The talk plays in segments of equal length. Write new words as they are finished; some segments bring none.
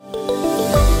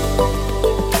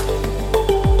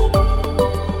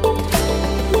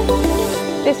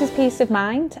Peace of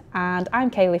Mind, and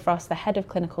I'm Kaylee Frost, the Head of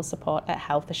Clinical Support at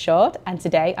Health Assured, and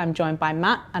today I'm joined by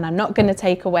Matt, and I'm not going to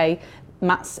take away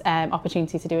Matt's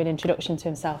opportunity to do an introduction to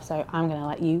himself, so I'm going to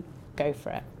let you go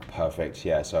for it. Perfect.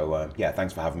 Yeah. So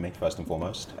thanks for having me first and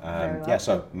foremost.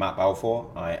 So Matt Balfour.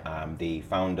 I am the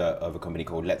founder of a company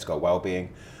called Let's Go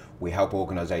Wellbeing. We help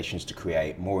organisations to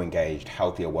create more engaged,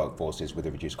 healthier workforces with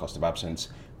a reduced cost of absence.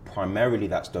 Primarily,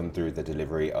 that's done through the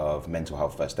delivery of mental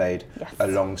health first aid,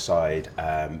 alongside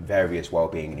various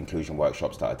wellbeing and inclusion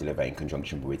workshops that I deliver in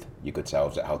conjunction with your good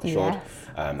selves at Health Assured.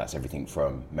 That's everything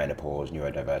from menopause,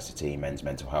 neurodiversity, men's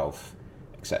mental health,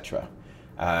 etc.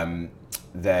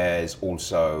 There's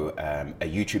also a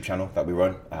YouTube channel that we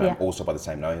run, also by the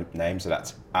same name. So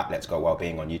that's at Let's Go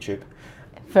Wellbeing on YouTube.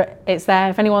 It's there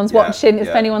if anyone's watching. If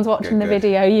anyone's watching the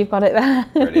video, you've got it there.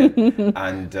 Brilliant.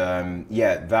 And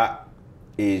that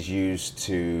is used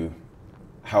to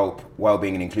help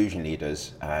wellbeing and inclusion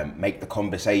leaders make the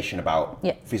conversation about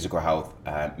physical health,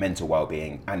 mental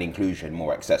wellbeing, and inclusion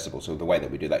more accessible. So the way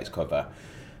that we do that is cover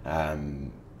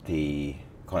the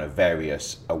kind of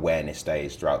various awareness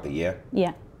days throughout the year.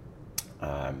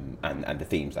 And the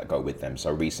themes that go with them.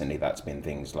 So recently that's been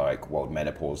things like World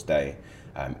Menopause Day,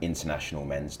 International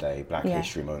Men's Day, Black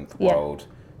History Month, World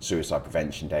Suicide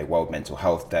Prevention Day, World Mental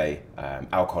Health Day,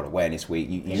 Alcohol Awareness Week.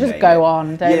 You just go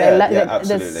on, don't they?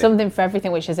 Absolutely. There's something for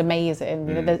everything, which is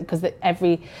amazing, because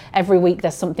every week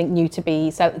there's something new to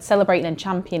be celebrating and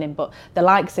championing. But the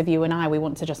likes of you and I, we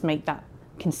want to just make that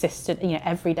consistent.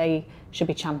 Every day should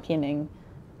be championing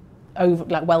over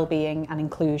like well-being and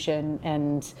inclusion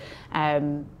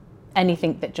and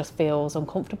anything that just feels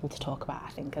uncomfortable to talk about, I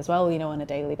think, as well, on a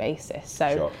daily basis.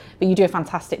 So, But you do a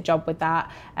fantastic job with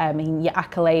that. I mean, your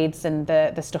accolades and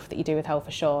the stuff that you do with Health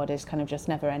Assured is kind of just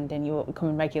never ending. You come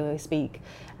and regularly speak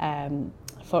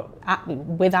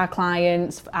with our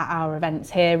clients at our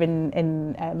events here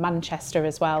in Manchester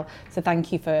as well. So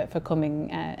thank you for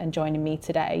coming and joining me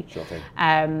today. Sure thing.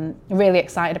 Really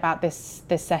excited about this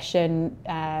episode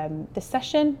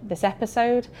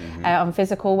on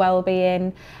physical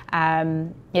well-being.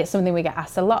 It's something we get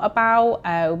asked a lot about.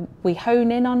 We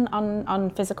hone in on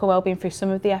physical well-being through some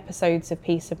of the episodes of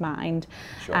Peace of Mind.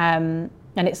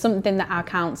 And it's something that our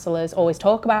counsellors always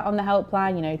talk about on the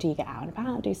helpline. Do you get out and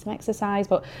about, do some exercise?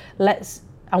 But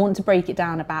I want to break it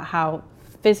down about how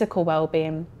physical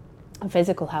well-being and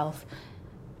physical health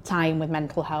tie in with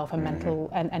mental health and mental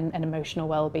and emotional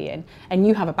well-being. And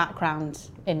you have a background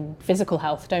in physical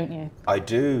health, don't you? I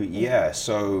do, yeah.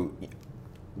 So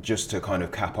just to kind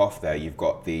of cap off there, you've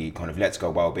got the kind of Let's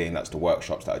Go Wellbeing, that's the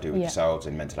workshops that I do with yourselves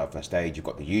in mental health first aid. You've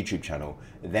got the YouTube channel.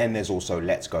 Then there's also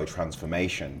Let's Go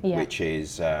Transformation, which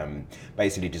is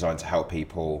basically designed to help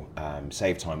people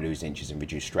save time, lose inches, and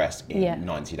reduce stress in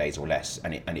 90 days or less.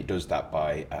 And it does that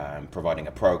by providing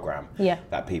a program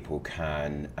that people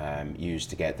can use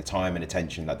to get the time and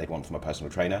attention that they'd want from a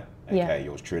personal trainer, aka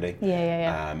yours truly,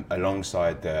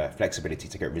 alongside the flexibility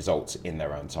to get results in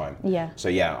their own time. So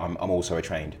I'm also a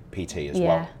trained PT as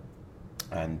well.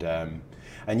 And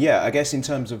I guess in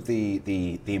terms of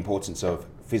the importance of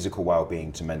physical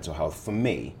well-being to mental health, for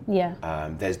me,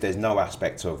 there's no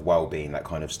aspect of well-being that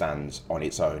kind of stands on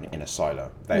its own in a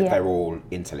silo. They're all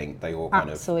interlinked. They all kind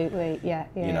of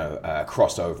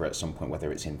cross over at some point,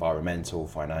 whether it's environmental,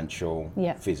 financial,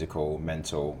 physical,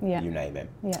 mental, you name it.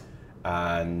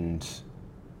 And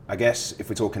I guess if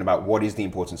we're talking about what is the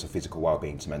importance of physical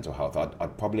well-being to mental health,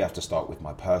 I'd probably have to start with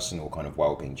my personal kind of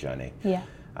well-being journey.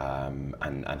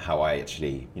 And how I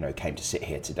actually, came to sit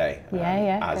here today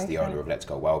as the owner of Let's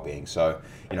Go Wellbeing. So,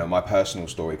 my personal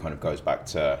story kind of goes back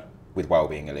to, with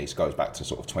wellbeing at least, goes back to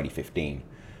sort of 2015.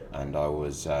 And I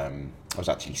was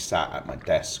actually sat at my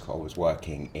desk. I was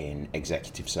working in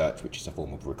executive search, which is a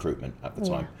form of recruitment at the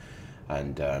time.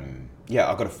 And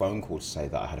I got a phone call to say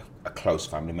that I had a close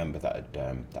family member that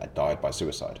had died by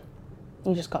suicide.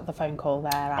 You just got the phone call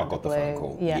there out I of got the the blue. phone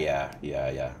call.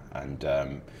 Yeah. And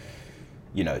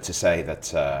to say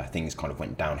that things kind of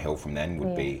went downhill from then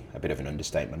would be a bit of an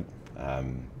understatement. I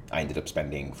ended up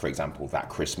spending, for example, that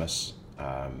Christmas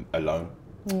alone,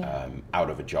 out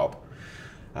of a job.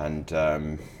 And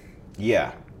I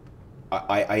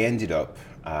ended up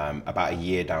about a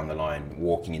year down the line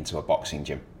walking into a boxing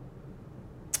gym.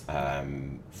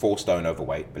 4 stone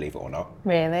overweight, believe it or not.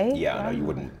 Really? Yeah, I know you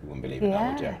wouldn't believe it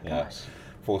now, would you? Yeah.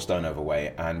 4 stone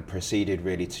overweight, and proceeded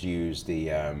really to use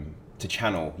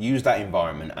use that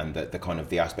environment and the kind of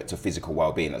the aspect of physical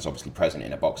well-being that's obviously present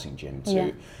in a boxing gym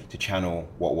to channel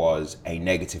what was a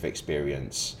negative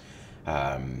experience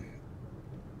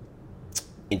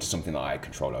into something that I had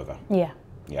control over.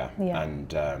 Yeah. Yeah.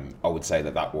 And I would say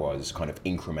that was kind of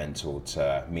incremental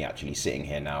to me actually sitting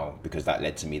here now, because that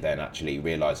led to me then actually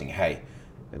realizing, hey,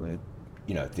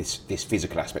 you know, this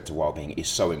physical aspect of well-being is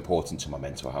so important to my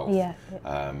mental health. Yeah.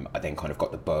 I then kind of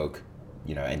got the bug,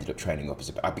 you know, ended up training up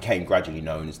I became gradually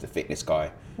known as the fitness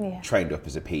guy, trained up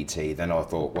as a PT. Then I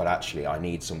thought, well, actually, I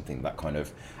need something that kind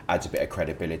of adds a bit of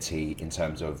credibility in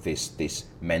terms of this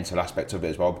mental aspect of it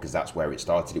as well, because that's where it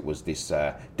started. It was this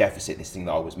deficit, this thing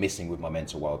that I was missing with my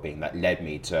mental well-being that led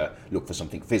me to look for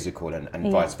something physical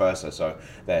and vice versa. So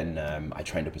then I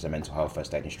trained up as a mental health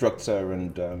first aid instructor,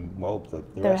 and well, the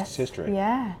rest is history.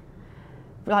 Yeah.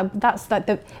 Like that's like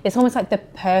it's almost like the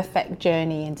perfect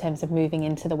journey in terms of moving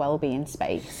into the wellbeing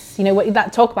space. You know,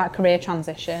 that talk about career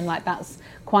transition, like that's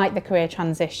quite the career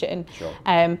transition. Sure.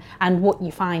 And what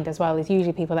you find as well is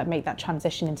usually people that make that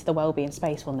transition into the wellbeing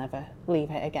space will never leave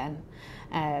it again.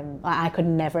 Like I could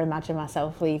never imagine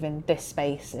myself leaving this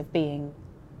space of being,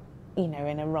 you know,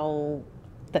 in a role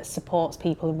that supports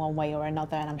people in one way or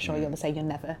another. And I'm sure you'll say you're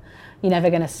never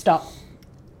going to stop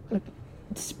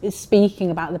speaking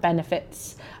about the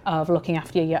benefits of looking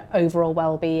after your overall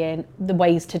well-being, the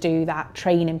ways to do that,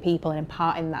 training people and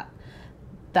imparting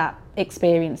that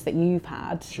experience that you've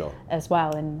had as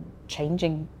well, and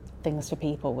changing things for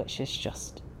people, which is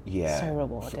just so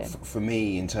rewarding. For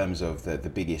me, in terms of the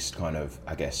biggest kind of,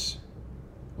 I guess,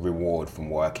 reward from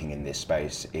working in this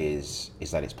space is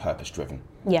that it's purpose-driven.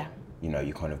 Yeah. You know,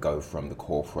 you kind of go from the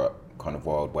corporate kind of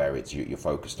world where it's you're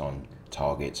focused on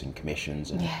targets and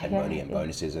commissions and money and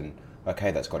bonuses, and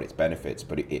okay, that's got its benefits,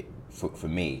 but for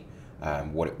me,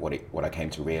 what I came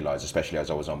to realize, especially as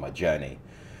I was on my journey,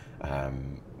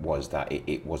 was that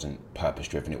it wasn't purpose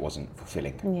driven, it wasn't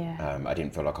fulfilling. I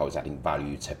didn't feel like I was adding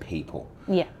value to people.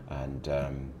 And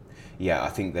I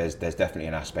think there's definitely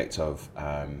an aspect of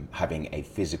having a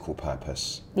physical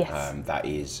purpose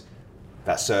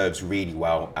that serves really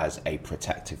well as a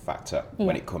protective factor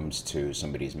when it comes to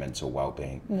somebody's mental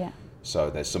well-being.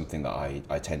 So there's something that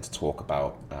I tend to talk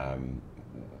about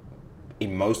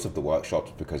in most of the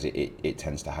workshops, because it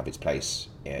tends to have its place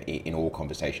in all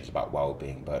conversations about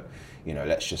well-being. But, you know,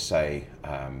 let's just say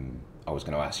I was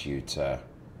going to ask you to,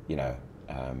 you know,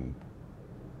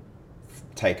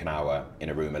 take an hour in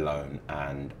a room alone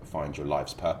and find your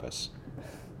life's purpose.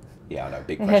 Yeah, I know,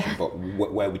 big question, but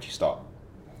where would you start?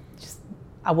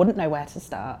 I wouldn't know where to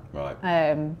start. Right.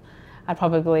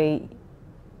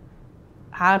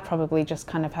 I'd probably just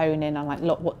kind of hone in on, like,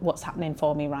 look, what's happening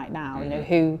for me right now. You know,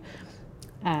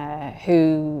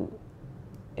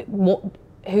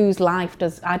 whose life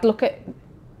I'd look at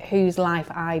whose life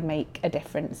I make a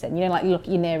difference in. You know, like, look at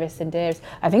your nearest and dearest.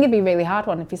 I think it'd be a really hard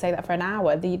one if you say that for an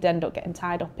hour. You'd end up getting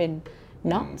tied up in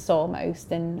knots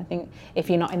almost. And I think if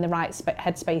you're not in the right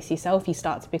headspace yourself, you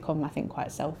start to become, I think,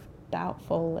 quite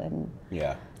self-doubtful. And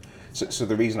So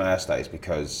the reason I asked that is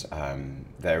because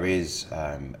there is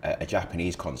a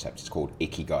Japanese concept. It's called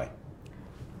ikigai.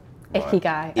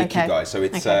 Ikigai. Okay. Ikigai. So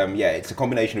it's it's a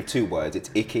combination of two words. It's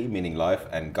iki, meaning life,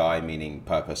 and gai, meaning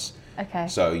purpose. Okay.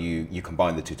 So you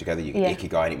combine the two together. You get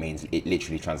ikigai, and it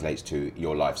literally translates to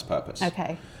your life's purpose.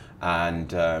 Okay. And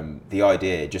the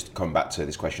idea, just to come back to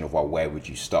this question of, well, where would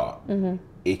you start?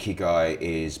 Ikigai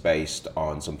is based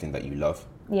on something that you love.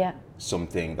 Yeah.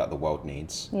 Something that the world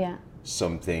needs. Yeah.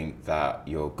 Something that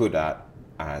you're good at,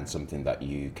 and something that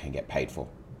you can get paid for.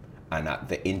 And at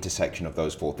the intersection of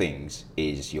those four things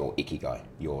is your ikigai,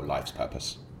 your life's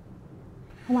purpose.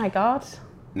 Oh my God.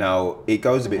 Now, it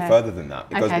goes a bit further than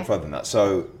that.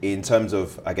 So in terms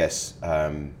of, I guess,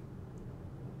 the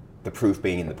proof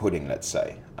being in the pudding, let's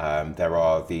say, there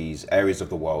are these areas of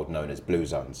the world known as blue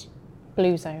zones.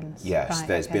 Blue zones. Yes, right,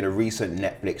 there's been a recent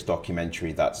Netflix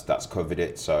documentary that's covered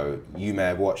it, so you may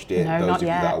have watched it. No, those not of you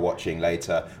yet. that are watching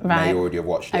later may already have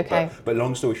watched it. Okay. But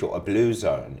long story short, a blue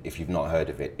zone, if you've not heard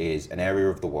of it, is an area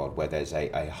of the world where there's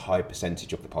a high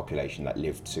percentage of the population that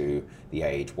live to the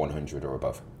age 100 or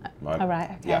above. Right? All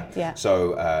right, okay, yeah.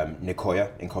 So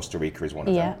Nicoya in Costa Rica is one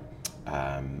of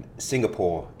them.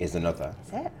 Singapore is another.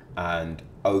 Is it? And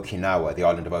Okinawa, the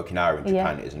island of Okinawa in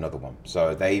Japan, is another one.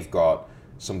 So they've got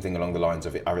something along the lines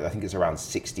of, I think it's around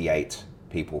 68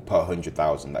 people per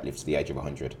 100,000 that live to the age of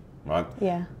 100, right?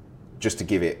 Yeah. Just to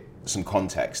give it some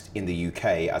context, in the UK,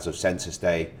 as of Census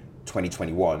Day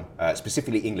 2021,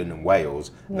 specifically England and Wales,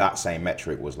 that same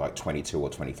metric was like 22 or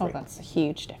 23. Oh, that's a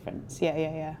huge difference.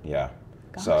 Yeah. Yeah.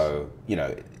 Gosh. So, you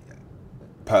know,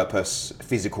 purpose,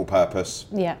 physical purpose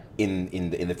in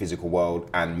the physical world,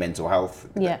 and mental health.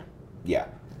 Yeah.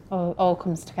 All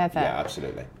comes together. Yeah,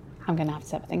 absolutely. I'm going to have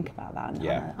to think about that now.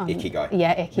 Yeah, ikigai.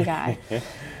 Yeah, ikigai.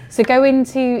 So go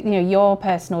into your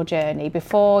personal journey.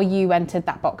 Before you entered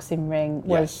that boxing ring,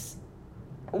 was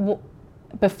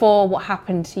before what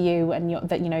happened to you and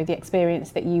the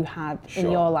experience that you had Sure.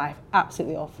 in your life,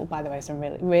 absolutely awful, by the way, so I'm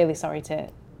really, really sorry to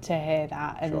hear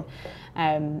that. And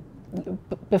Sure.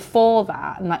 Before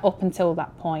that, and like up until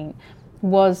that point,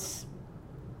 was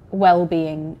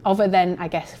well-being, other than I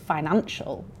guess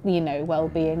financial,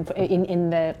 well-being in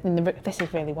the this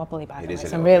is really wobbly, by the way,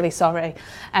 so I'm really sorry.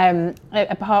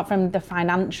 Apart from the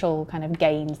financial kind of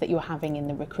gains that you were having in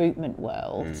the recruitment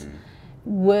world,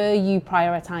 were you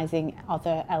prioritizing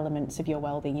other elements of your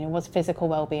well-being? Was physical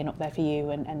well-being up there for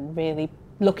you, and really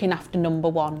looking after number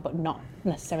one, but not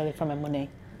necessarily from a money?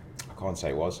 I can't say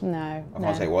it was. No, I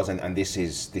can't say it was, and this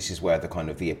is where the kind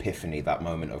of the epiphany, that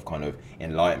moment of kind of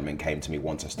enlightenment came to me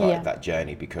once I started that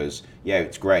journey. Because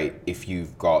it's great if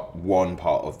you've got one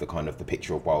part of the kind of the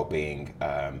picture of well-being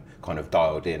kind of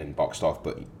dialed in and boxed off,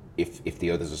 but if the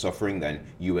others are suffering, then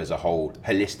you as a whole,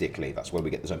 holistically, that's where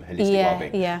we get the term holistic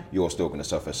well-being. You're still going to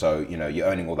suffer. So you're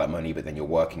earning all that money, but then you're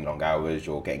working long hours,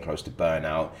 you're getting close to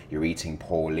burnout, you're eating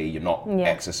poorly, you're not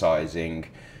exercising,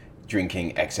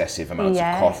 drinking excessive amounts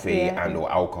of coffee and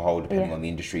or alcohol, depending on the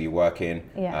industry you work in.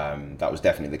 That was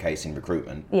definitely the case in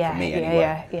recruitment for me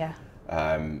anyway.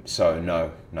 So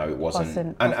no, it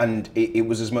wasn't. And it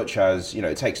was as much as,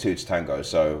 it takes two to tango.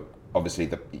 So obviously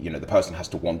the person has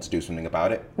to want to do something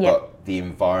about it, but the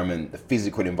environment, the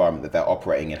physical environment that they're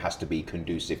operating in has to be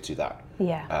conducive to that.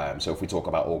 So if we talk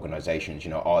about organizations,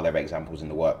 are there examples in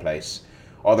the workplace?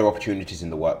 Are there opportunities in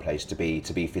the workplace to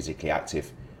be physically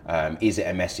active? Is it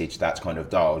a message that's kind of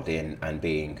dialed in and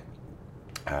being,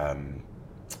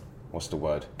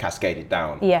 cascaded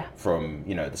down from,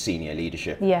 the senior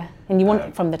leadership? And you want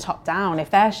it from the top down.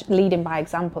 If they're leading by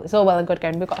example, it's all well and good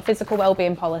going, we've got a physical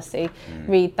wellbeing policy,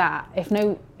 read that. If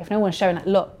no one's showing that,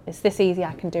 look, it's this easy,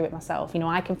 I can do it myself.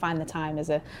 I can find the time as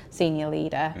a senior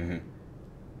leader.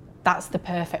 That's the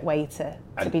perfect way to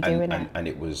be doing it. And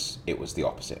it was the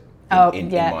opposite.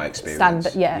 In my experience.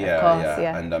 Of course.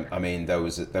 And I mean, there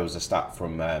was a stat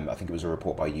from I think it was a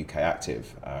report by UK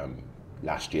Active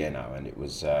last year now, and it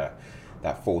was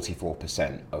that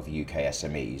 44% of UK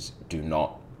SMEs do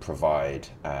not provide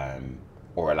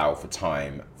or allow for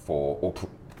time for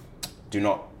do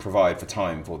not provide for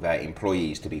time for their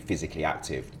employees to be physically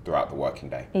active throughout the working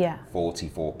day.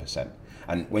 44%.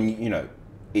 And when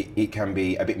it can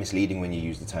be a bit misleading when you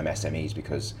use the term SMEs,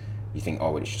 because you think,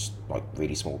 it's just like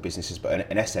really small businesses,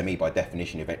 but an SME by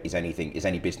definition is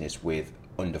any business with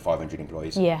under 500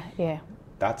 employees.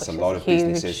 That's a lot of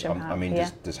businesses. I mean,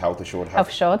 does Health Assured have? Health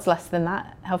Assured's less than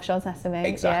that. Health Assured's SME.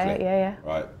 Exactly.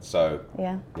 Right. So.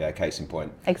 Case in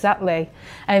point. Exactly.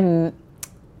 Going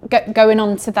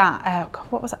on to that.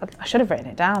 What was that? I should have written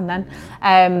it down then.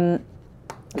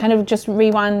 Kind of just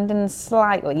rewinding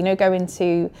slightly. Going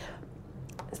to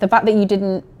the fact that you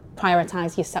didn't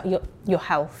prioritize yourself, your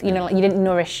health. You didn't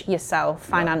nourish yourself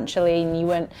financially, and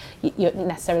you're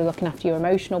necessarily looking after your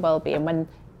emotional well-being. When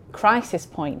crisis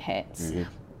point hits,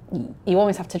 you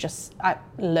always have to just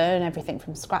learn everything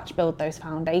from scratch, build those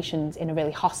foundations in a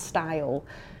really hostile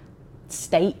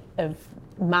state of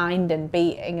mind and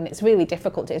being, and it's really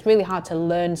difficult. It's really hard to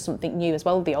learn something new as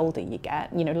well the older you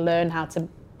get. Learn how to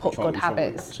put good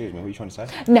habits. Excuse me, what are you trying to say?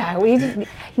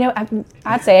 No,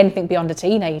 I'd say anything beyond a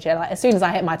teenager. Like as soon as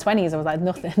I hit my 20s, I was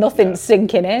like nothing's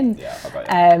sinking in.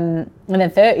 And then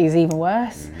 30s even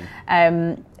worse.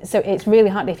 So it's really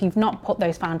hard if you've not put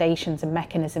those foundations and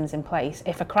mechanisms in place.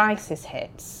 If a crisis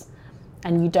hits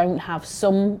and you don't have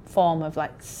some form of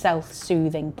like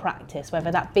self-soothing practice,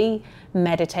 whether that be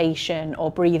meditation or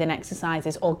breathing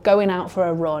exercises or going out for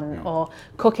a run or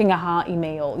cooking a hearty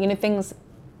meal, things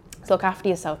to look after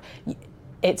yourself,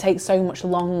 it takes so much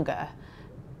longer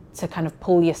to kind of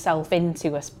pull yourself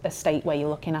into a state where you're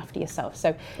looking after yourself.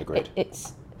 So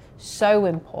it's so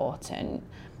important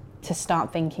to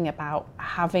start thinking about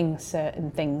having certain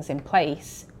things in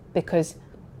place, because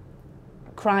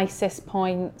crisis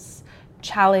points,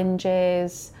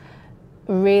 challenges,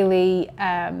 really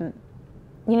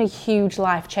huge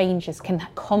life changes can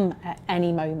come at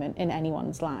any moment in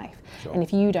anyone's life. And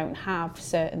if you don't have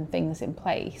certain things in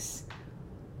place,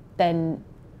 then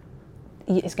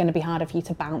it's going to be harder for you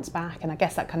to bounce back. And I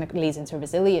guess that kind of leads into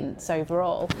resilience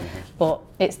overall. But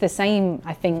it's the same,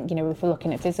 I think, if we're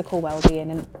looking at physical well-being,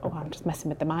 and I'm just messing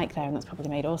with the mic there, and that's probably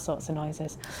made all sorts of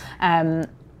noises.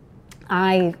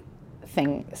 I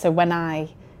think, so I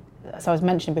was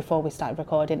mentioning before we started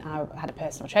recording, I had a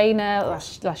personal trainer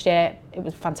last year. It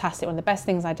was fantastic. One of the best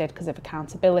things I did because of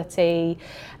accountability,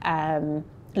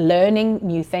 learning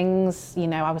new things.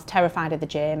 I was terrified of the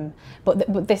gym,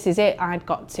 but this is it. I'd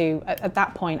got to, at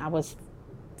that point, I was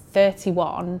 30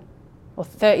 or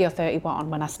 31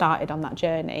 when I started on that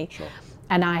journey.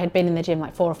 And I had been in the gym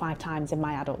like 4 or 5 times in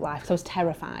my adult life, so I was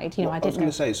terrified. You know, I was going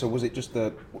to say, so was it just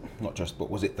but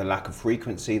was it the lack of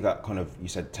frequency that kind of, you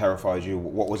said, terrified you?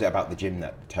 What was it about the gym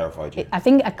that terrified you? I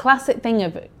think a classic thing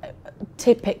of,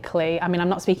 typically, I mean, I'm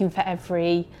not speaking for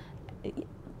every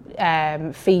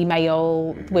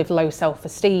female with low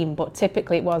self-esteem, but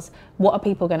typically it was, what are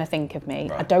people going to think of me?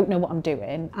 Right. I don't know what I'm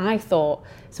doing. I thought,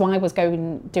 so I was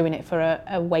doing it for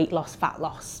a weight loss, fat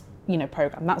loss, you know,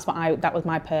 program. That was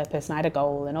my purpose, and I had a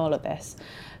goal and all of this.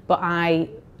 But I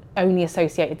only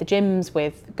associated the gyms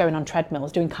with going on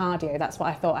treadmills, doing cardio. That's what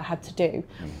I thought I had to do.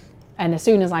 And as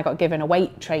soon as I got given a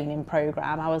weight training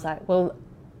program, I was like, well,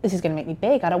 this is going to make me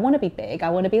big. I don't want to be big. I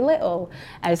want to be little.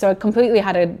 And so I completely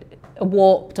had a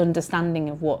warped understanding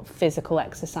of what physical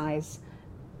exercise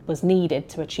was needed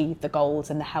to achieve the goals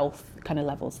and the health kind of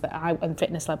levels and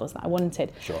fitness levels that I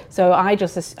wanted. Sure. So I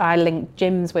linked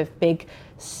gyms with big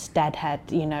steadhead,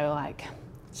 you know, like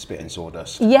spitting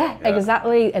sawdust. Yeah,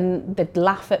 exactly. And they'd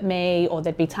laugh at me, or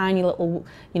there'd be tiny little,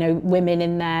 you know, women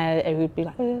in there who'd be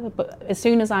like, oh. But as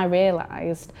soon as I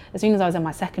was in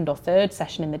my 2nd or 3rd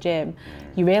session in the gym,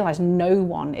 you realise no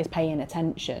one is paying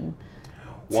attention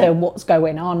to what's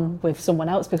going on with someone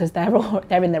else, because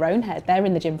they're in their own head. They're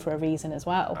in the gym for a reason as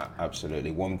well.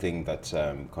 Absolutely. One thing that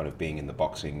kind of being in the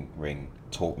boxing ring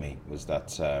taught me was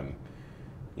that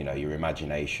you know, your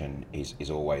imagination is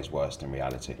always worse than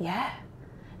reality. Yeah.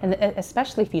 And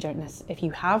especially if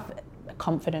you have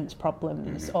confidence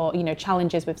problems or, you know,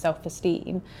 challenges with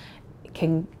self-esteem,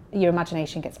 your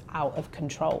imagination gets out of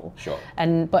control. Sure.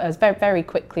 But as very, very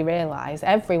quickly realised,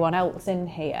 everyone else in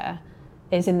here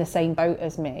is in the same boat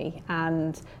as me,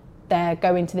 and they're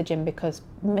going to the gym because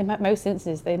in most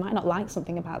instances they might not like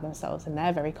something about themselves, and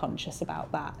they're very conscious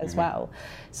about that as well.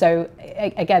 So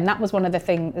again, that was one of the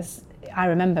things. I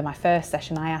remember my first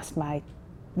session, I asked my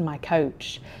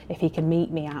coach if he can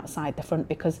meet me outside the front,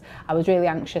 because I was really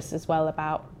anxious as well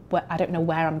about, I don't know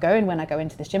where I'm going when I go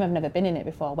into this gym. I've never been in it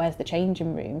before. Where's the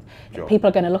changing room? Sure. People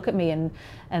are going to look at me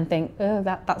and think, oh,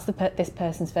 that's this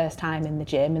person's first time in the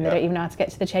gym, and they don't even know how to get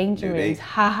to the changing rooms.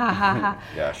 Ha ha ha ha.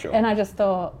 Yeah, sure. And I just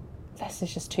thought, this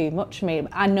is just too much for me.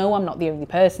 I know I'm not the only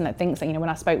person that thinks that. You know, when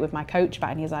I spoke with my coach about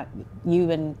it, and he's like, you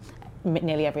and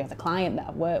nearly every other client that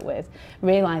I've worked with,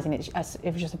 realising it was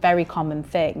just a very common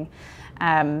thing.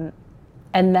 And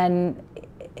then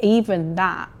even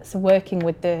that, so working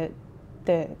with the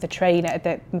trainer,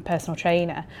 the personal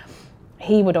trainer,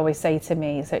 he would always say to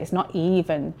me, so it's not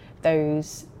even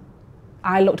those,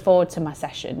 I looked forward to my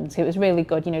sessions. It was really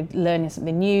good, you know, learning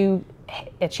something new,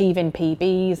 achieving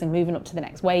PBs and moving up to the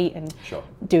next weight and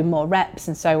doing more reps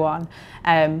and so on.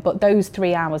 But those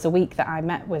 3 hours a week that I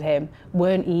met with him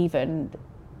weren't even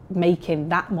making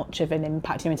that much of an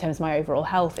impact, you know, in terms of my overall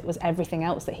health. It was everything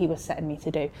else that he was setting me to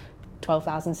do.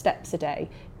 12,000 steps a day,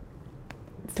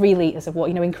 3 litres of water,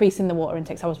 you know, increasing the water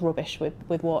intake. So I was rubbish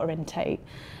with water intake.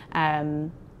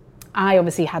 I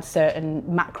obviously had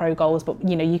certain macro goals, but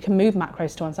you know, you can move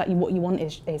macros to one side. What you want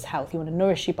is health. You want to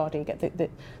nourish your body, get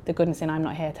the goodness in. I'm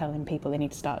not here telling people they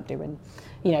need to start doing,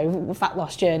 you know, fat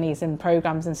loss journeys and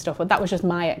programs and stuff, but that was just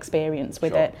my experience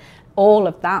with it. All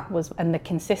of that was, and the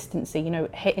consistency, you know,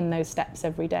 hitting those steps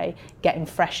every day, getting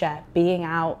fresh air, being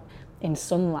out in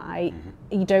sunlight.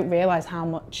 You don't realise how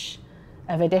much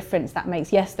of a difference that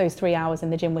makes. Yes, those 3 hours in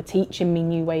the gym were teaching me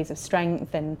new ways of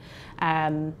strength, and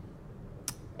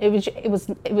it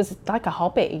was like a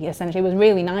hobby, essentially. It was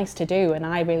really nice to do, and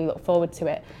I really looked forward to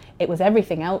it. It was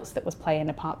everything else that was playing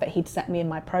a part, that he'd set me in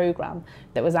my program,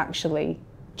 that was actually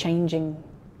changing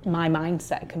my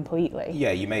mindset completely.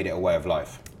 Yeah, you made it a way of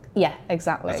life. Yeah,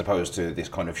 exactly. As opposed to this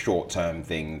kind of short-term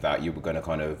thing that you were going to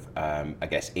kind of, I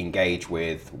guess, engage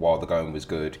with while the going was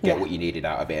good, get what you needed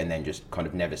out of it, and then just kind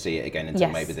of never see it again until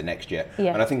maybe the next year.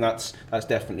 Yeah. And I think that's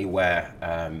definitely where,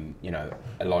 you know,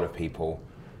 a lot of people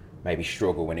maybe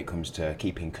struggle when it comes to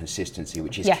keeping consistency,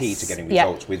 which is key to getting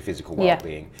results with physical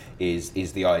well-being,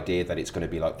 is the idea that it's going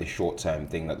to be like this short-term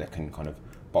thing that they can kind of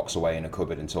box away in a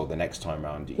cupboard until the next time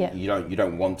round. You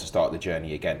don't want to start the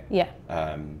journey again.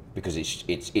 Because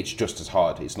it's just as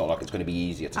hard. It's not like it's going to be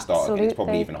easier to start again. It's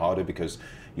probably even harder because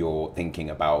you're thinking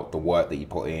about the work that you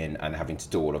put in and having to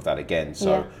do all of that again.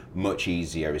 So much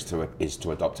easier is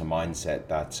to adopt a mindset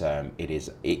that it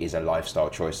is a lifestyle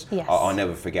choice. I'll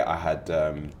never forget, I had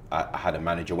a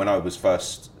manager when I was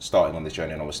first starting on this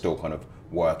journey, and I was still kind of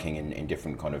working in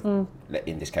different kind of,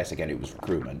 in this case again it was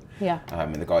recruitment.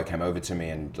 And the guy came over to me,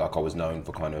 and like, I was known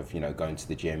for kind of, you know, going to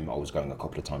the gym. I was going a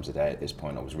couple of times a day at this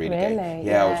point. I was really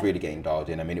I was really getting dialed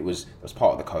in. I mean, it was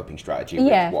part of the coping strategy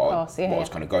with what I was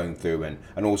kind of going through,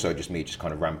 and also just me just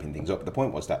kind of ramping things up. But the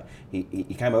point was that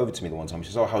he came over to me the one time. He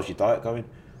says, "Oh, how's your diet going?"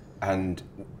 And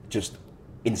just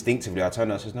instinctively I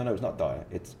turned and I said, no, it's not diet.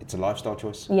 It's a lifestyle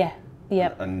choice. Yeah.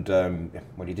 Yeah. And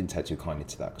well, he didn't take too kindly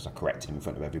to that because I corrected him in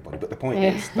front of everybody. But the point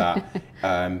is that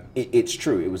it's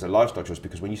true. It was a lifestyle choice,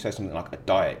 because when you say something like a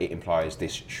diet, it implies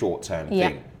this short-term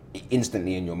thing.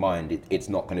 Instantly in your mind, it's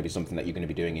not going to be something that you're going to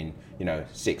be doing in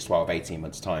 6, 12, 18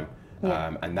 months time.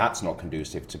 And that's not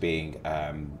conducive to being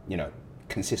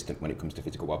consistent when it comes to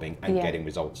physical well-being and getting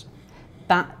results.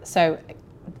 That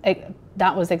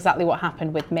was exactly what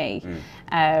happened with me.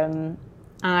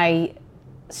 I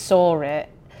saw it.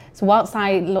 So whilst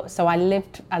I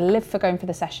lived for going for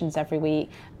the sessions every week.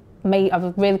 I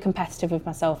was really competitive with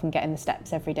myself and getting the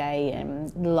steps every day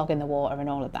and logging the water and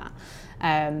all of that.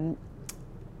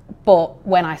 But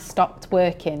when I stopped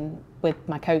working with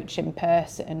my coach in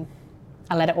person,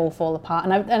 I let it all fall apart,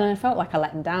 and I felt like I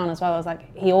let him down as well. I was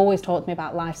like, he always taught me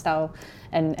about lifestyle,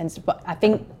 but I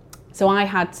think so.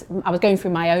 I was going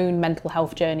through my own mental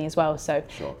health journey as well. So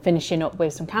finishing up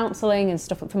with some counselling and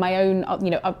stuff for my own,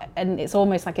 and it's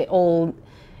almost like it all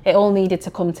needed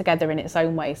to come together in its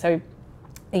own way. So,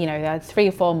 there are 3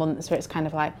 or 4 months where it's kind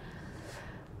of like,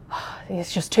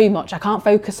 it's just too much. I can't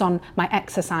focus on my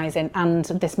exercising and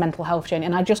this mental health journey,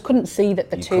 and I just couldn't see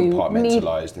that the two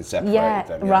compartmentalised and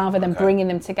separated them. Rather than bringing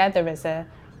them together as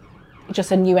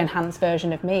just a new enhanced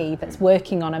version of me that's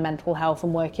working on a mental health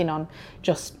and working on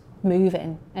just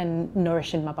moving and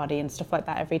nourishing my body and stuff like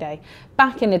that every day.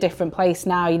 Back in a different place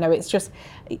now, it's just,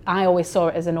 I always saw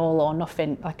it as an all or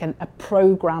nothing, like a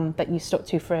program that you stuck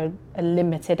to for a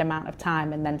limited amount of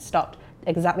time and then stopped,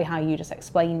 exactly how you just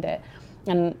explained it.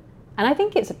 And I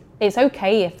think it's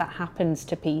okay if that happens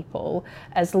to people,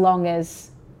 as long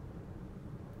as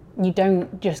you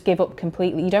don't just give up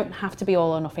completely. You don't have to be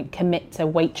all or nothing. Commit to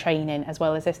weight training as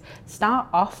well as this. Start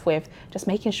off with just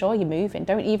making sure you're moving.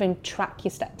 Don't even track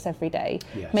your steps every day.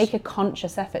 Yes. Make a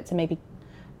conscious effort to maybe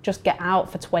just get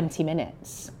out for 20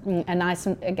 minutes. And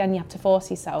again, you have to force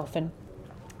yourself. And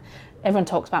everyone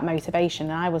talks about motivation,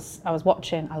 and I was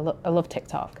watching. I love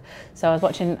TikTok, so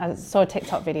I saw a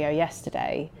TikTok video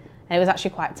yesterday, and it was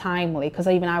actually quite timely, because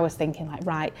even I was thinking, like,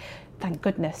 right, thank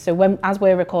goodness. So as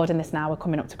we're recording this now, we're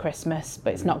coming up to Christmas,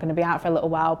 but it's not going to be out for a little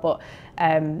while. But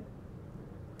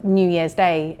New Year's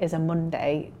Day is a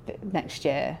Monday this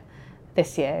year,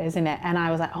 isn't it? And I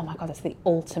was like, oh my God, it's the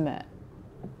ultimate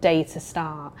day to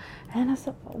start. And I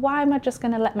thought, why am I just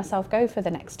going to let myself go for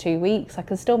the next 2 weeks? I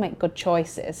can still make good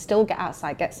choices, still get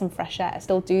outside, get some fresh air,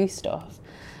 still do stuff.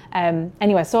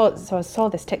 Anyway, so I saw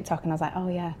this TikTok and I was like, oh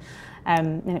yeah.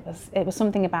 And it was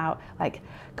something about, like,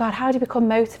 God, how do you become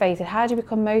motivated? How do you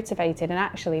become motivated? And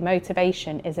actually,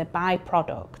 motivation is a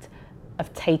byproduct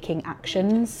of taking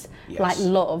actions. Yes. Like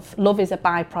love is a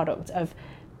byproduct of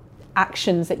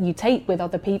actions that you take with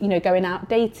other people, going out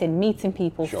dating, meeting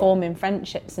people, forming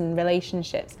friendships and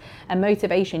relationships. And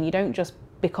motivation, you don't just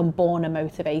become born a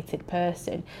motivated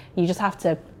person. You just have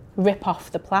to rip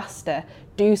off the plaster,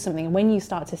 do something, and when you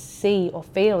start to see or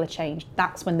feel a change,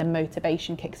 that's when the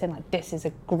motivation kicks in. Like, this is a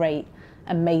great,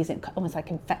 amazing, almost like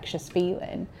infectious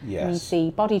feeling. Yes. And you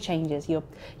see body changes, you're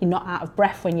not out of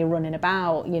breath when you're running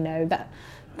about,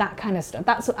 that kind of stuff.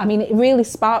 It really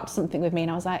sparked something with me,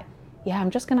 and I was like, yeah, I'm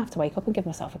just gonna have to wake up and give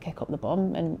myself a kick up the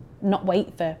bum and not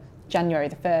wait for January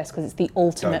the 1st, because it's the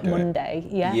ultimate Monday.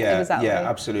 Yeah, exactly. Yeah,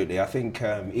 absolutely. I think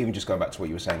even just going back to what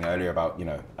you were saying earlier about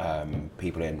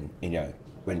people in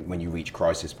when you reach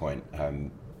crisis point,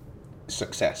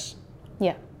 success,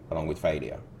 along with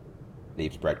failure,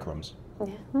 leaves breadcrumbs.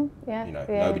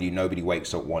 Nobody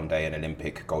wakes up one day an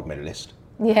Olympic gold medalist.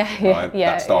 Right?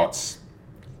 That starts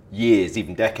years,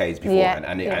 even decades beforehand,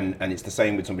 and it's the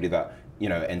same with somebody that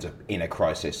ends up in a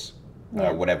crisis,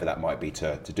 whatever that might be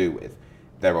to do with.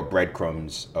 There are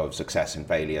breadcrumbs of success and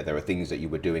failure. There are things that you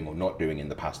were doing or not doing in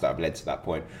the past that have led to that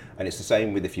point. And it's the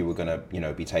same with if you were going to,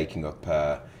 be taking up,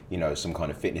 some kind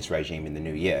of fitness regime in the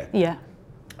new year. Yeah.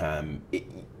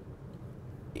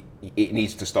 It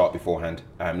needs to start beforehand.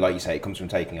 Like you say, it comes from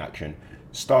taking action,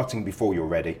 starting before you're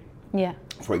ready. Yeah.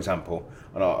 For example,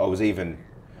 and I was even.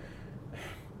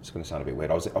 It's going to sound a bit weird.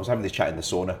 I was having this chat in the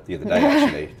sauna the other day,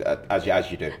 actually,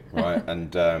 as you do, right?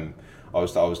 And I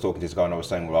was talking to this guy and I was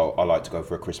saying, well, I like to go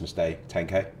for a Christmas Day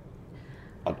 10K.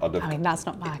 That's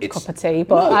not my cup of tea,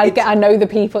 but I know the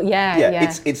people. Yeah.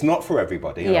 It's not for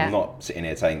everybody. And I'm not sitting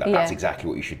here saying that that's exactly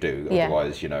what you should do.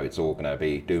 Otherwise, it's all going to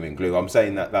be doom and gloom. I'm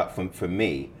saying that for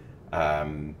me,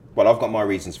 I've got my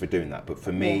reasons for doing that, but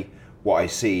for me, what I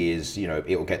see is,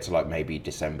 it'll get to like maybe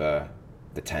December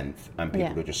the 10th and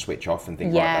people will just switch off and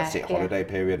think, right, that's it, holiday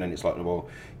period. And it's like, well,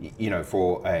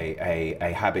 for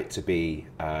a habit to be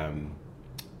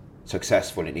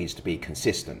successful, it needs to be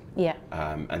consistent.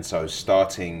 And so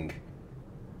starting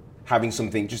having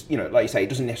something, just, you know, like you say, it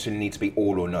doesn't necessarily need to be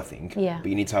all or nothing, Yeah. but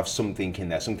you need to have something in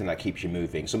there, something that keeps you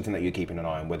moving, something that you're keeping an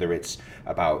eye on, whether it's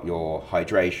about your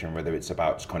hydration, whether it's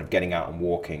about just kind of getting out and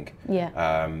walking.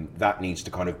 That needs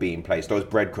to kind of be in place. Those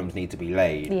breadcrumbs need to be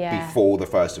laid before the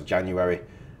 1st of January.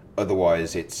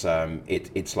 Otherwise, it's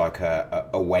like a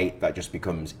weight that just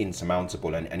becomes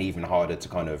insurmountable and even harder to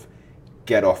kind of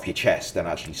get off your chest and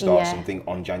actually start something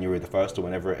on January the 1st or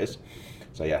whenever it is.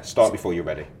 So yeah, start before you're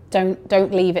ready.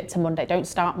 Don't leave it to Monday. Don't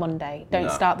start Monday.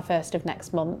 Don't start the 1st of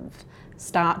next month.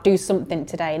 Do something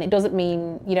today. And it doesn't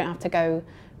mean you don't have to go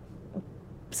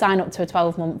sign up to a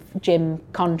 12-month gym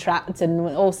contract and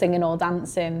all singing, all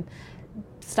dancing.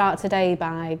 Start today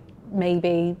by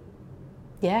maybe,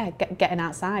 getting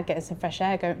outside, getting some fresh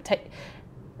air.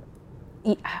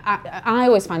 I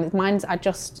always find that I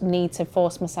just need to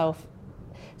force myself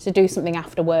to do something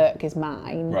after work is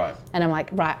mine. Right. And I'm like,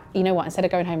 right, you know what, instead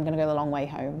of going home, I'm going to go the long way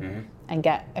home and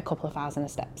get a couple of thousand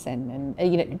of steps in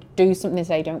and, you know, do something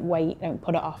today, don't wait, don't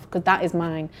put it off, because that is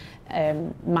my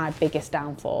biggest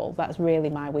downfall. That's really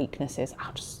my weaknesses.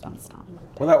 I'll start.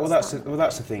 Well, that's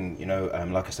the thing, you know,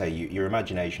 like I say, your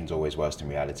imagination's always worse than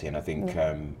reality, and I think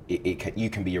you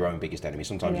can be your own biggest enemy.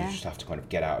 Sometimes you just have to kind of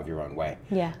get out of your own way.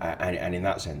 And in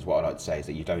that sense, what I like to say is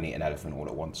that you don't eat an elephant all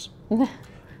at once.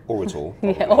 Or at all.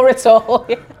 Or at all.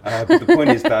 But the point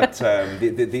is that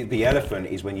the elephant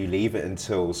is when you leave it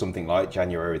until something like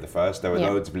January the 1st. There are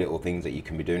loads of little things that you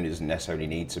can be doing. It doesn't necessarily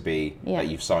need to be that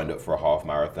you've signed up for a half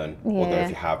marathon, although if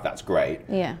you have, that's great.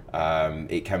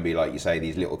 It can be, like you say,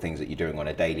 these little things that you're doing on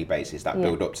a daily basis that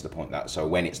build up to the point that, so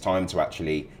when it's time to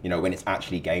actually, you know, when it's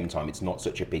actually game time, it's not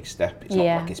such a big step. It's not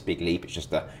like it's a big leap. It's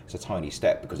just it's a tiny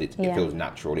step because it feels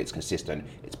natural, it's consistent,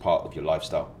 it's part of your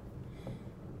lifestyle.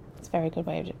 Very good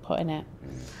way of putting it.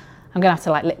 I'm gonna have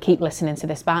to keep listening to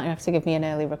this back. You have to give me an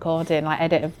early recording,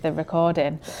 edit of the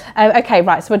recording. Okay,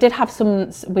 right. So we did have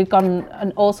we've gone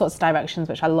in all sorts of directions,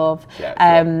 which I love.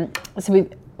 So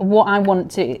what I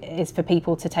want is for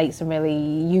people to take some really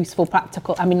useful,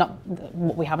 practical. I mean, not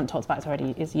what we haven't talked about is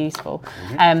already is useful,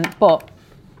 but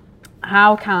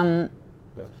how can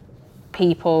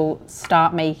people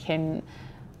start making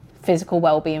physical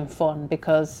well-being fun?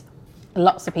 Because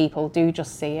lots of people do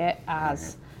just see it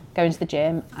as going to the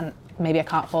gym and maybe I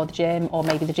can't afford the gym, or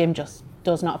maybe the gym just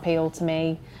does not appeal to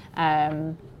me,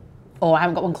 or I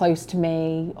haven't got one close to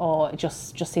me, or it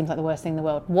just seems like the worst thing in the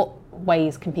world. What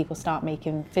ways can people start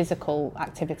making physical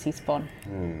activities fun?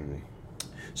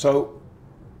 So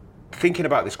thinking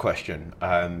about this question,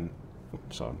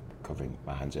 so I'm covering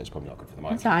my hands here, it's probably not good for the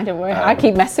mic. It's fine, don't worry. I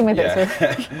keep messing with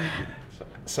it.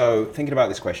 So thinking about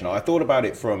this question, I thought about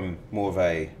it from more of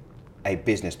a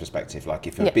business perspective, like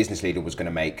if a business leader was going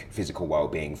to make physical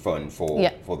well-being fun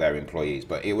for their employees,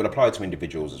 but it would apply to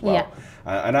individuals as well.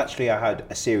 And actually I had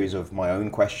a series of my own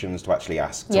questions to actually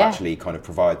ask, to actually kind of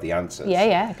provide the answers.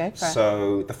 Go for it.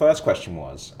 So the first question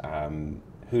was,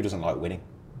 who doesn't like winning?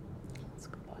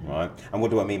 Right. And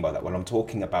what do I mean by that? Well, I'm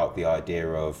talking about the idea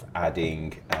of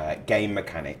adding game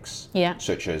mechanics,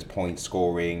 such as point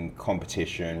scoring,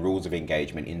 competition, rules of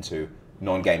engagement into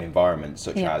non-game environments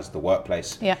such as the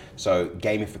workplace. So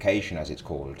gamification, as it's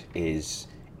called, is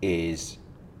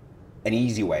an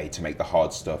easy way to make the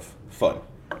hard stuff fun,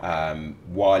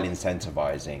 while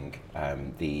incentivizing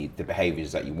the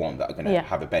behaviors that you want that are going to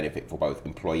have a benefit for both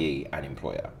employee and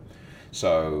employer.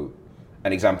 So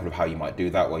an example of how you might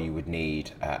do that, well, you would need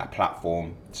a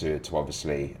platform to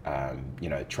obviously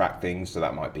track things. So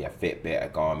that might be a Fitbit, a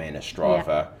Garmin, a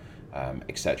Strava,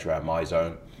 etc., a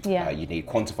MyZone. You need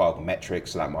quantifiable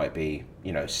metrics, so that might be,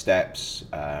 steps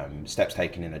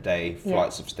taken in a day,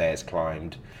 flights of stairs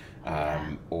climbed,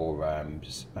 or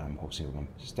what's the other one?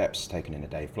 Steps taken in a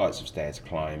day, flights of stairs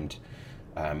climbed,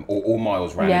 or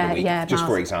miles ran in a week, just miles,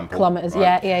 for example. Kilometers,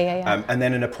 right? And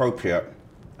then an appropriate,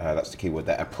 that's the key word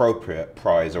there, appropriate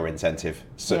prize or incentive,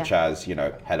 such as,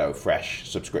 Hello Fresh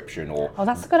subscription, or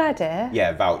that's a good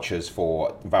idea. Vouchers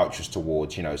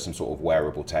towards, some sort of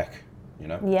wearable tech.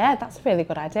 Yeah, that's a really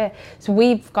good idea. So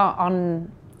we've got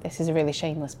on, this is a really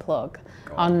shameless plug,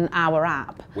 on our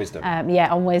app. Wisdom.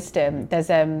 On Wisdom, there's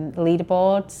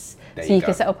leaderboards. So you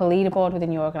can set up a leaderboard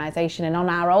within your organisation. And on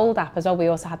our old app as well, we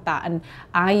also had that. And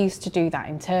I used to do that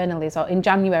internally as well, in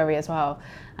January as well,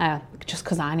 just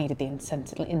because I needed the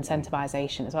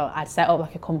incentivisation as well. I'd set up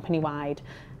like a company-wide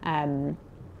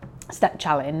step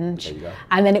challenge. There you go.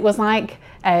 And then it was like,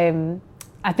 I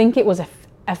think it was a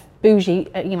bougie,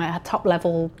 a top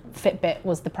level Fitbit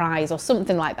was the prize or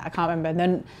something like that. I can't remember.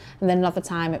 And then another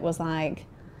time it was like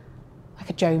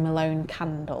a Joe Malone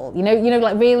candle.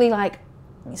 Like really like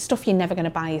stuff you're never going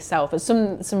to buy yourself. It's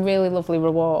some really lovely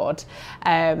reward.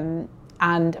 And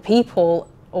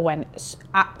people went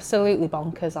absolutely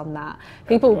bonkers on that.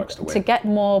 People, to get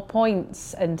more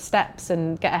points and steps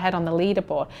and get ahead on the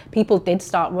leaderboard, people did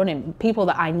start running. People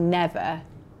that I never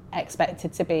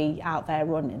expected to be out there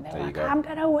running. They were like, I'm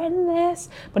going to win this.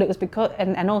 But it was because,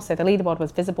 and also the leaderboard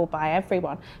was visible by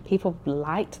everyone. People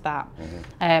liked that.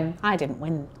 I didn't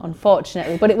win,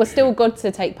 unfortunately, but it was still good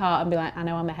to take part and be like, I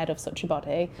know I'm ahead of such a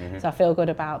body. So I feel good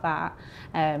about that,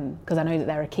 because I know that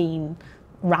they're a keen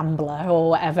rambler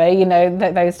or whatever, you know,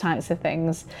 those types of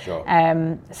things. Sure.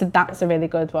 So that's a really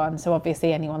good one. So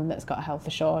obviously anyone that's got a health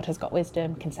assured, has got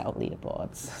wisdom, can set up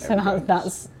leaderboards. So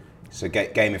that's so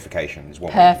gamification is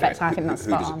one perfect. I think that's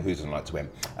who doesn't like to win.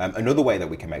 Another way that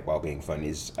we can make wellbeing fun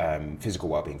is physical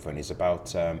wellbeing fun is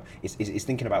about is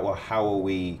thinking about, well, how are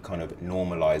we kind of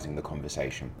normalizing the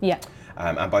conversation? Yeah.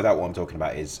 And by that, what I'm talking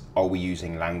about is, are we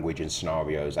using language and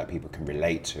scenarios that people can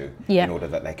relate to in order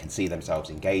that they can see themselves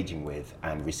engaging with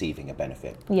and receiving a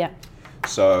benefit? Yeah.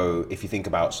 So if you think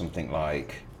about something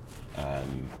like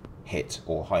HIIT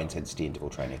or high intensity interval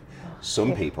training,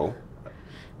 some people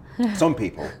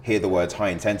hear the words high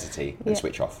intensity and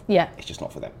switch off. Yeah. It's just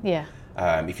not for them. Yeah.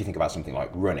 If you think about something like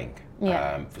running,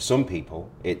 for some people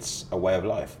it's a way of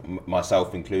life,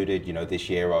 myself included. You know, this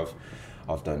year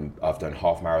I've done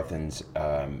half marathons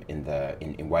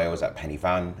in Wales at Pen y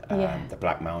Fan, the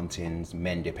Black Mountains,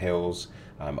 Mendip Hills.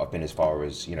 I've been as far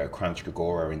as, you know, Kranjska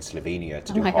Gora in Slovenia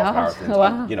to do half marathons.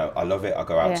 Wow. You know, I love it. I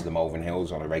go out to the Malvern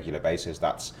Hills on a regular basis.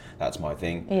 That's my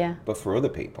thing. Yeah. But for other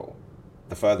people,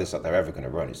 the furthest that they're ever going to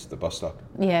run is to the bus stop.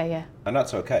 Yeah, yeah. And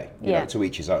that's okay. You know, to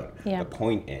each his own. Yeah. The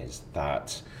point is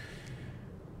that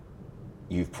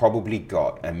you've probably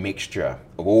got a mixture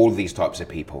of all these types of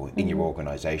people in your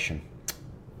organisation.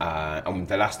 And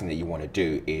the last thing that you want to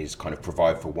do is kind of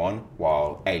provide for one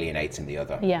while alienating the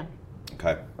other. Yeah.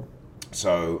 Okay.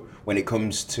 So when it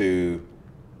comes to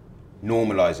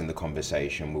normalising the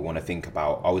conversation, we want to think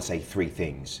about, I would say, three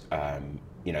things.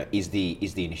 You know, is the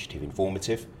initiative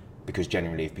informative? Because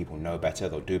generally, if people know better,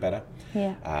 they'll do better.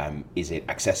 Yeah. Is it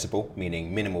accessible,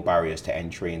 meaning minimal barriers to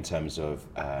entry in terms of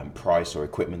price or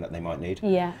equipment that they might need?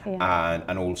 Yeah. Yeah.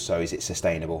 And also, is it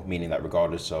sustainable, meaning that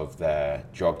regardless of their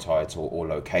job title or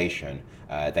location,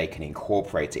 they can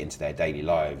incorporate it into their daily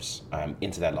lives, on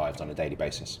a daily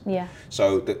basis. Yeah.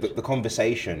 So the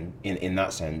conversation in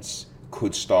that sense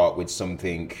could start with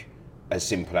something as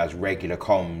simple as regular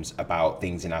comms about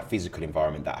things in our physical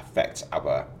environment that affects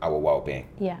our well-being.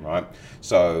 Yeah. Right.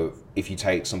 So if you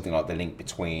take something like the link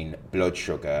between blood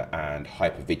sugar and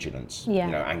hypervigilance,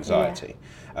 you know, anxiety,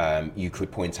 you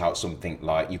could point out something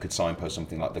like, you could signpost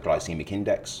something like the glycemic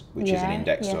index, which is an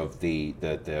index of the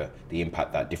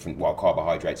impact that different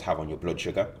carbohydrates have on your blood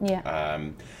sugar. Yeah.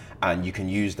 And you can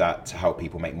use that to help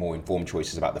people make more informed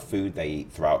choices about the food they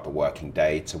eat throughout the working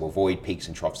day to avoid peaks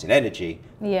and troughs in energy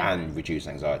and reduce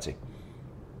anxiety.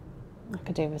 I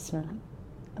could do with some.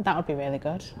 That would be really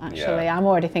good, actually. I'm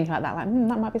already thinking about that. Like,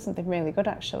 that might be something really good,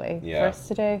 actually, for us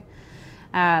to do.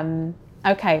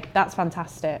 Okay, that's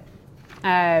fantastic.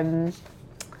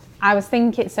 I was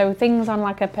thinking, so things on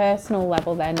like a personal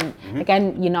level then,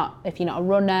 again, if you're not a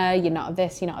runner, you're not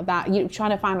this, you're not that, you're trying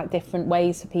to find like different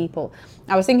ways for people.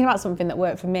 I was thinking about something that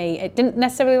worked for me. It didn't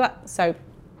necessarily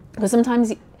because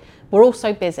sometimes we're all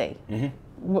so busy.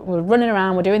 We're running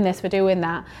around, we're doing this, we're doing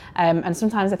that. And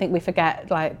sometimes I think we forget,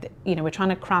 like, you know, we're trying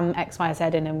to cram X, Y, Z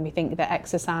in, and we think that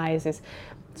exercise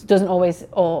doesn't always,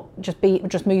 or just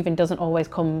moving doesn't always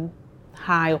come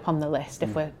high up on the list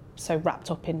if we're so wrapped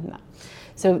up in that.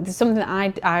 So there's something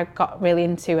that I got really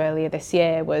into earlier this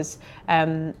year was I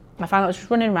found I was just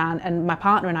running around, and my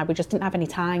partner and I, we just didn't have any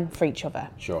time for each other.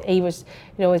 Sure. He'd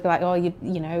always be like, oh,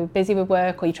 you know, busy with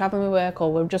work, or you're traveling with work,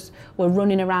 or we're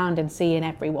running around and seeing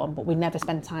everyone, but we never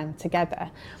spend time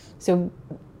together. So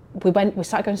we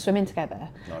started going swimming together.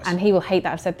 Nice. And he will hate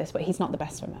that I've said this, but he's not the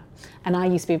best swimmer. And I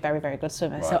used to be a very, very good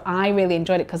swimmer. Right. So I really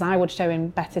enjoyed it because I would show him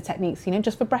better techniques, you know,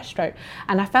 just for breaststroke.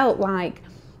 And I felt like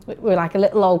we were like a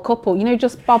little old couple, you know,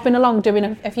 just bobbing along,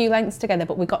 doing a few lengths together,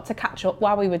 but we got to catch up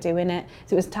while we were doing it.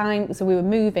 So it was time, so we were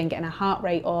moving, getting our heart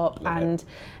rate up,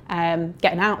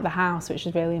 getting out of the house, which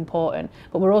is really important.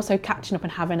 But we're also catching up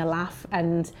and having a laugh.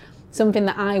 And something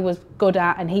that I was good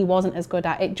at and he wasn't as good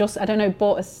at, it just, I don't know,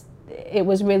 it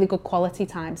was really good quality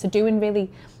time. So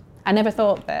I never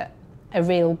thought that a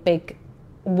real big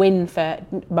win for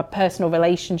my personal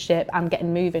relationship and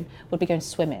getting moving would be going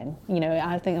swimming. You know,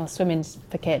 I think swimming's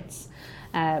for kids,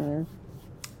 and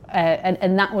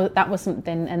that was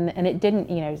something. And it didn't,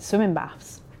 you know, swimming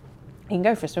baths. You can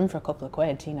go for a swim for a couple of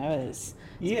quid. You know, it's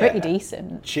pretty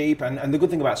decent, cheap. And the good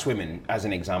thing about swimming, as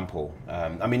an example,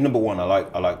 I mean, number one, I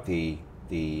like the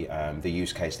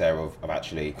use case there of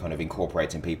actually kind of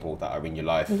incorporating people that are in your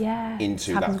life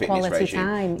into that fitness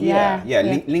regime.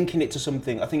 Time. Linking it to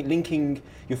something. I think linking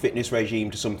your fitness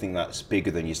regime to something that's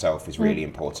bigger than yourself is really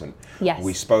important. Yes.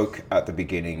 We spoke at the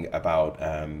beginning about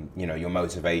your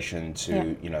motivation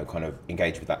to kind of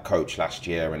engage with that coach last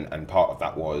year, and part of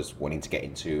that was wanting to get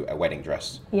into a wedding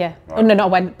dress. Yeah. Right? Oh no,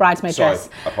 not a bridesmaid dress.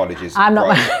 Apologies. I'm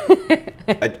not.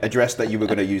 A dress that you were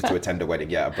going to use to attend a wedding.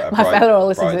 Yeah. My fellow will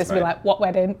listen to this and be like, "What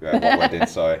wedding?" Yeah, what wedding?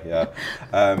 Sorry. Yeah.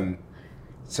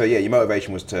 So yeah, your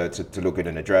motivation was to look good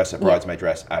in a dress, a bridesmaid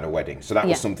dress at a wedding. So that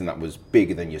was something that was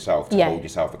bigger than yourself to hold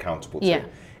yourself accountable to. Yeah.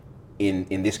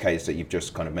 In this case that you've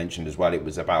just kind of mentioned as well, it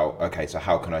was about, okay, so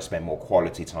how can I spend more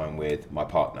quality time with my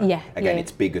partner? Yeah. Again,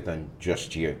 it's bigger than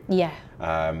just you. Yeah.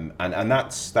 And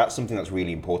that's something that's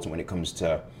really important when it comes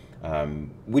to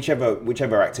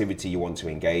whichever activity you want to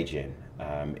engage in,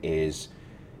 is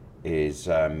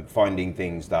finding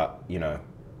things that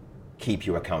keep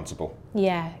you accountable.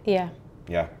 Yeah.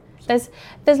 There's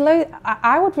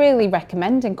I would really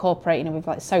recommend incorporating it with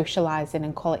like socialising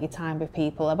and quality time with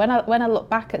people. When I look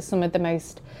back at some of the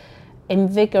most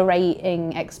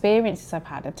invigorating experiences I've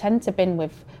had, I tend to have been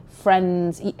with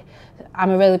friends.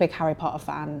 I'm a really big Harry Potter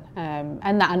fan,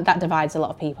 and that divides a lot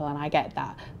of people, and I get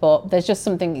that. But there's just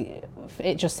something,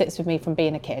 it just sits with me from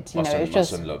being a kid. My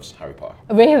son loves Harry Potter.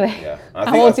 Really? Yeah.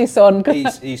 How old's your son?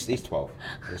 He's 12.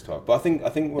 He's 12. But I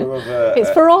think we're of a...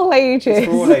 It's for all ages. It's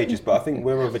for all ages, but I think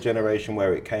we're of a generation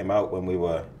where it came out when we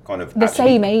were kind of... The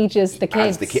same age as the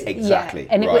kids. Exactly,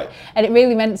 yeah. And it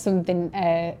really meant something.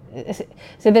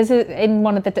 So there's in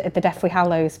one of the Deathly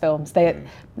Hallows films, they're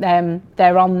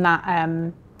on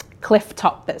that... cliff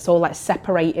top that's all like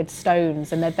separated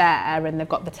stones, and they're there and they've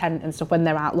got the tent and stuff when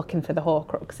they're out looking for the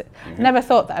Horcrux. Never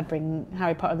thought that I'd bring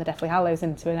Harry Potter and the Deathly Hallows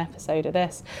into an episode of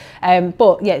this,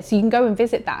 but yeah, so you can go and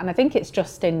visit that, and I think it's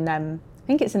just in I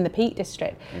think it's in the Peak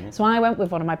District. So I went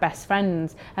with one of my best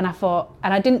friends, and I thought,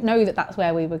 and I didn't know that that's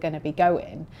where we were going to be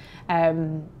going,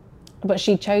 but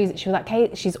she chose it. She was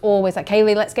like, she's always like,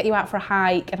 Kaylee, let's get you out for a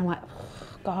hike, and I'm like, oh,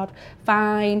 God,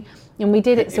 fine. And we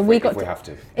did it. So if we have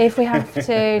to. If we have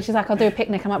to. She's like, I'll do a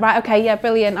picnic. I'm like, right, okay, yeah,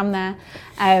 brilliant, I'm there.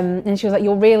 And she was like,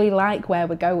 you'll really like where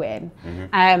we're going.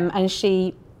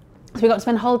 So we got to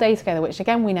spend a whole day together, which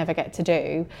again, we never get to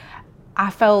do. I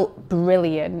felt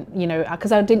brilliant,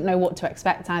 because I didn't know what to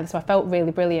expect either. So I felt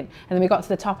really brilliant. And then we got to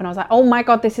the top and I was like, oh my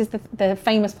God, this is the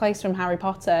famous place from Harry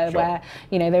Potter where,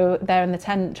 they were there in the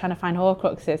tent trying to find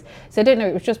Horcruxes. So I didn't know,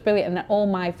 it was just brilliant. And all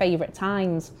my favourite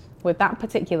times with that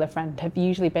particular friend have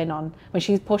usually been on when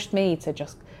she's pushed me to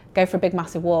just go for a big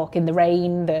massive walk in the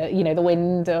rain, the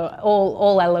wind,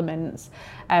 all elements,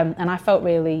 and I felt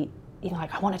really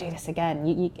like I want to do this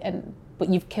again. But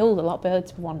you've killed a lot of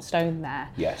birds with one stone there.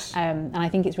 Yes. And I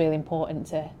think it's really important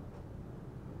to,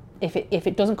 if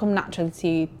it doesn't come naturally to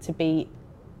you to be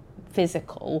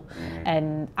physical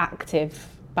and active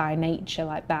by nature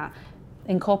like that,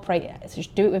 incorporate it. So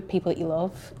just do it with people that you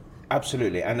love.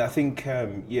 Absolutely, and I think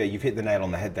you've hit the nail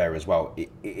on the head there as well.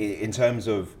 In terms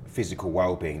of physical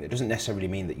well-being, it doesn't necessarily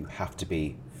mean that you have to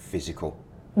be physical.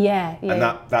 Yeah. And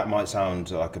that might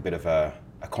sound like a bit of a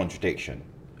contradiction,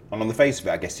 and on the face of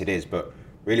it, I guess it is. But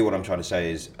really, what I'm trying to say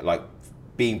is, like,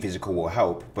 being physical will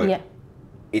help, but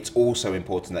it's also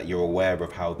important that you're aware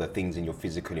of how the things in your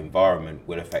physical environment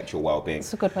will affect your well-being.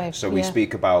 It's a good way. So we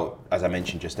speak about, as I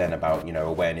mentioned just then, about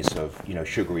awareness of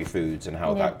sugary foods and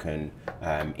how that can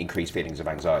increase feelings of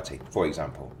anxiety, for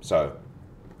example. So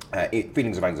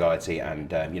feelings of anxiety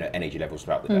and energy levels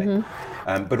throughout the day,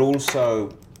 but also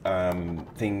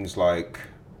things like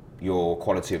your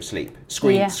quality of sleep,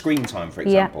 screen time, for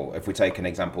example. If we take an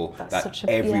example that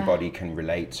everybody can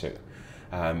relate to.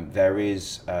 There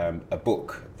is a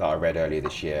book that I read earlier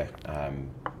this year.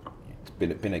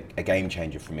 It's been a game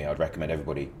changer for me. I'd recommend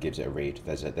everybody gives it a read.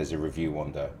 There's a review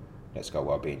on the Let's Go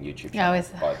Wellbeing YouTube channel,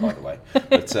 by the way.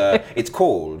 But it's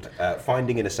called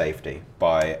Finding Inner Safety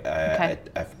by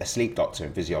a sleep doctor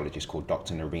and physiologist called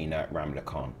Dr. Narina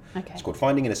Ramlakhan. It's called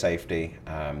Finding Inner Safety,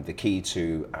 the key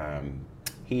to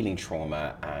healing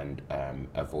trauma and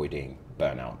avoiding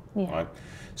burnout. Right?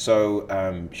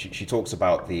 So she talks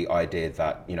about the idea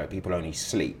that people only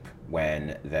sleep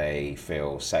when they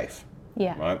feel safe.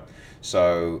 Right.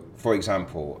 So, for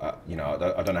example, I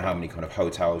don't know how many kind of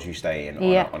hotels you stay in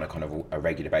on a kind of a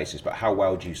regular basis, but how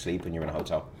well do you sleep when you're in a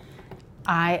hotel?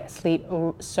 I sleep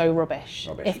so rubbish.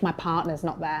 If my partner's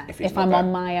not there. If I'm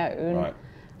on my own. Right.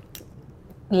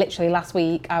 Literally last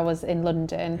week I was in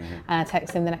London and I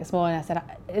texted him the next morning. I said,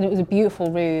 and it was a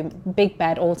beautiful room, big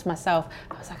bed, all to myself.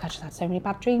 I was like, I just had so many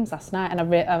bad dreams last night, and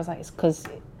I was like, it's because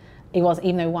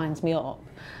even though it winds me up,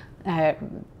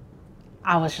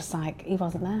 I was just like, he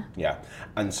wasn't there. Yeah,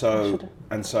 and so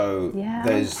Yeah.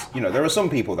 there's, there are some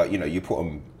people that, you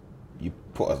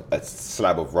put a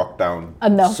slab of rock down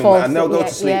And they'll somewhere fall and they'll go asleep.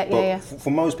 to sleep. Yeah, But yeah.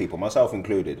 for most people, myself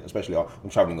included, especially I'm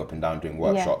traveling up and down doing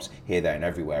workshops here, there, and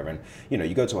everywhere. And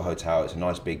you go to a hotel, it's a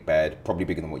nice big bed, probably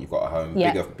bigger than what you've got at home,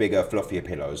 bigger, fluffier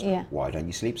pillows. Yeah. Why don't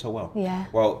you sleep so well? Yeah.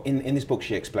 Well, in this book,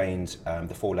 she explains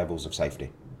the 4 levels of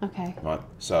safety. Okay. Right.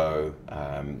 So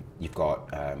you've got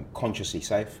consciously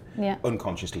safe,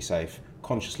 unconsciously safe,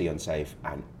 consciously unsafe,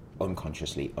 and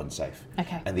unconsciously unsafe.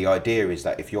 Okay. And the idea is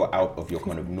that if you're out of your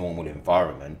kind of normal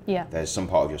environment, there's some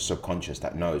part of your subconscious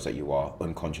that knows that you are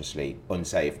unconsciously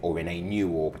unsafe or in a new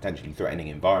or potentially threatening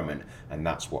environment, and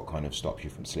that's what kind of stops you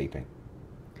from sleeping.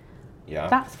 Yeah.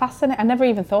 That's fascinating. I never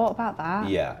even thought about that.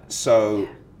 Yeah. So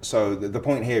the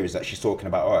point here is that she's talking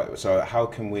about, all right, so how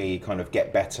can we kind of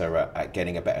get better at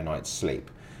getting a better night's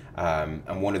sleep?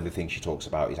 And one of the things she talks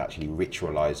about is actually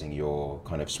ritualizing your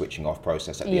kind of switching off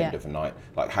process at the end of the night,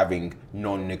 like having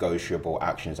non-negotiable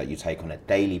actions that you take on a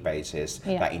daily basis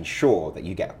that ensure that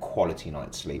you get a quality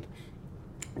night's sleep.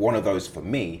 One of those for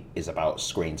me is about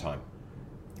screen time,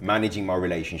 managing my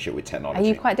relationship with technology. Are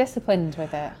you quite disciplined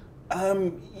with it?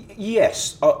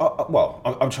 Yes. Well,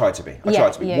 I'm trying to be. I try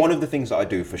to be. One of the things that I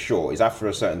do for sure is after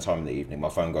a certain time in the evening, my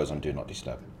phone goes on Do Not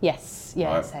Disturb. Yes.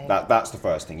 Yeah. Right? Same. That's the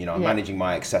first thing. I'm managing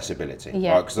my accessibility.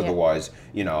 Right? Because otherwise,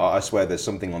 I swear there's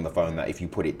something on the phone that if you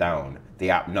put it down, the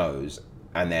app knows,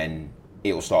 and then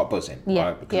it'll start buzzing.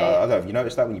 Right? Because I don't know if you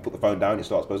noticed that when you put the phone down, it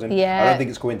starts buzzing. Yeah. I don't think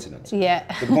it's coincidence. Yeah.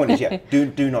 But the point is,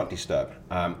 do not disturb.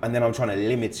 And then I'm trying to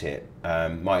limit it,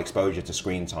 my exposure to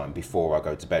screen time before I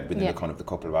go to bed, within the kind of the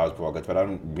couple of hours before I go to bed. I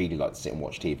don't really like to sit and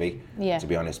watch TV, to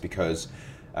be honest, because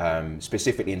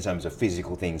specifically in terms of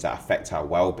physical things that affect our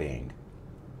well-being,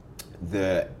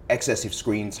 the excessive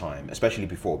screen time, especially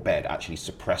before bed, actually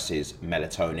suppresses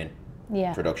melatonin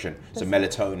production. So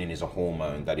melatonin is a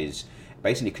hormone that is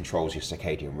basically controls your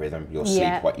circadian rhythm, your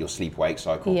sleep-wake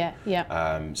cycle.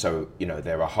 So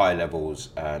there are high levels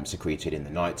secreted in the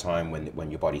nighttime when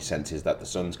your body senses that the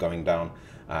sun's going down,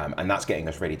 and that's getting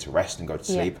us ready to rest and go to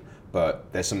sleep.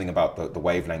 But there's something about the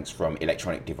wavelengths from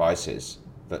electronic devices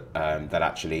that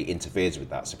actually interferes with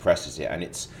that, suppresses it. And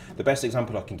it's the best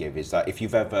example I can give is that if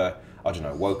you've ever, I don't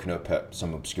know, woken up at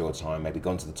some obscure time, maybe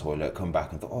gone to the toilet, come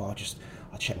back and thought,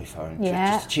 I'll check my phone,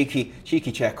 just a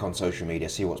cheeky check on social media,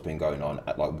 see what's been going on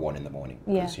at like 1 a.m,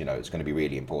 because it's going to be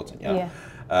really important.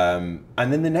 And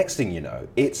then the next thing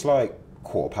it's like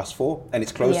 4:15 and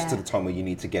it's closer to the time where you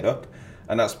need to get up,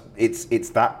 and it's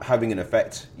that having an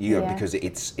effect, because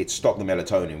it's stopped the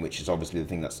melatonin, which is obviously the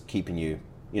thing that's keeping you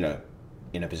in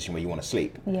a position where you want to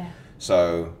sleep.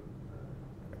 So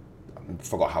I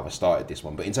forgot how I started this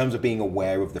one, but in terms of being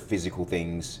aware of the physical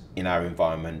things in our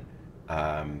environment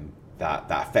that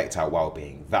affect our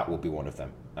well-being, that will be one of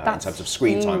them. In terms of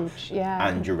screen time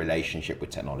and your relationship with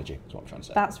technology, is what I'm trying to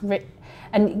say. That's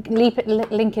and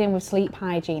linking in with sleep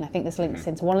hygiene, I think this links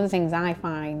into one of the things I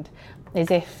find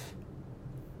is if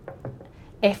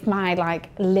my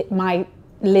my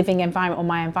living environment or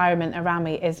my environment around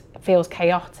me feels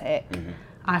chaotic,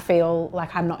 I feel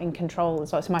like I'm not in control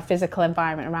as well. So my physical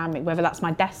environment around me, whether that's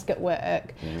my desk at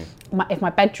work, if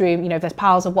my bedroom, if there's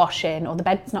piles of washing or the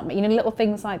bed's not, little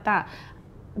things like that,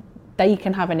 they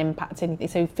can have an impact in.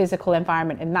 So physical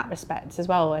environment in that respect as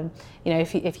well. And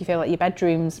if you feel like your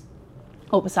bedroom's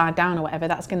upside down or whatever,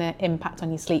 that's going to impact on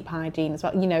your sleep hygiene as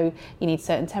well. You need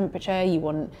certain temperature, you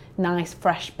want nice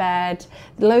fresh bed,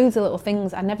 loads of little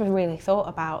things. I never really thought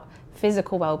about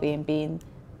physical well-being being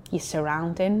your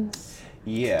surroundings.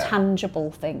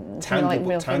 Tangible things,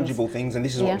 tangible things, and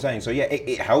this is what I'm saying. So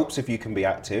it helps if you can be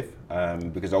active,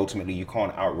 because ultimately you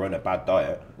can't outrun a bad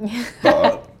diet.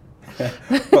 But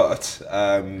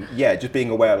just being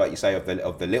aware, like you say, of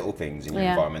the little things in your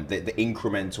environment, the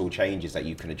incremental changes that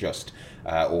you can adjust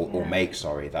or make,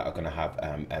 that are going to have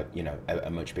a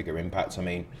much bigger impact. I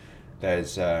mean,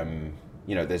 there's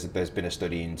been a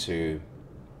study into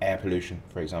air pollution,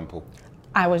 for example.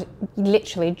 I was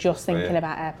literally just thinking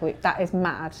about air pollution. That is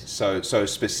mad. So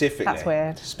specifically, that's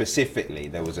weird. Specifically,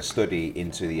 there was a study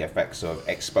into the effects of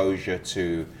exposure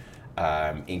to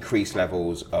increased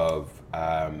levels of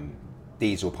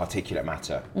diesel particulate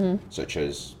matter, such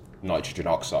as nitrogen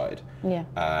oxide,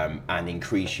 and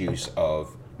increased use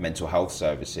of mental health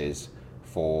services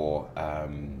for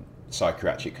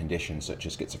psychiatric conditions such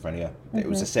as schizophrenia. It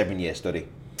was a 7-year study.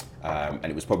 And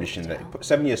it was published in the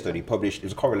 7-year study. It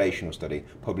was a correlational study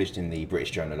published in the British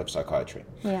Journal of Psychiatry.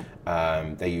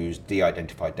 They used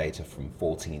de-identified data from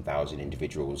 14,000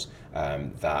 individuals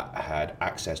that had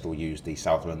accessed or used the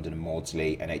South London and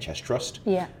Maudsley NHS Trust,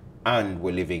 and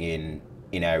were living in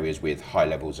in areas with high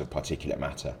levels of particulate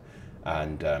matter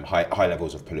and high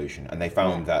levels of pollution. And they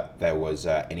found that there was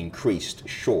an increased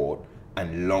short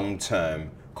and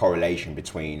long-term correlation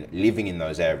between living in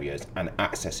those areas and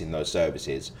accessing those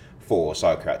services for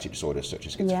psychiatric disorders such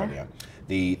as schizophrenia.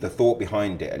 The thought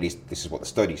behind it, at least this is what the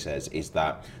study says, is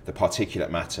that the particulate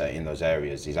matter in those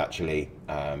areas is actually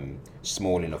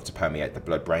small enough to permeate the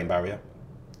blood-brain barrier,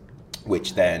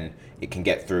 which then it can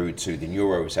get through to the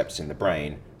neuroreceptors in the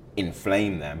brain,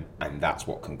 inflame them, and that's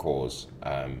what can cause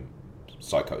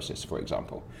psychosis, for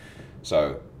example.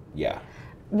 So, yeah.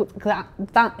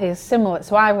 That is similar.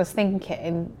 So I was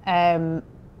thinking, so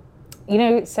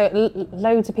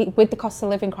loads of people, with the cost of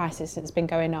living crisis that's been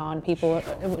going on, people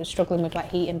are struggling with like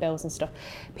heating bills and stuff.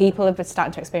 People have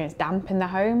started to experience damp in their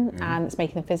home, and it's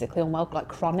making them physically unwell, like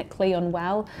chronically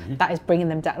unwell. That is bringing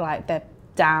them down, they're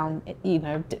down.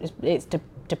 It's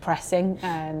depressing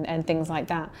and things like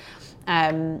that.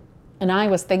 And I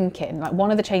was thinking, like, one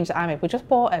of the changes that I made, we just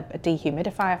bought a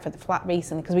dehumidifier for the flat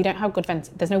recently because we don't have good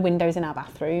there's no windows in our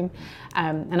bathroom.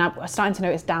 And I was starting to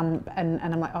notice damp, and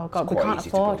I'm like, oh God, we can't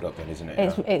afford. To build up then, isn't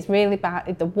it? It's really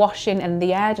bad. The washing and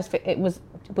the air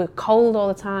we're cold all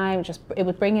the time. It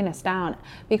was bringing us down.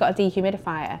 We got a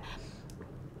dehumidifier.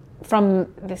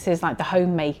 This is like the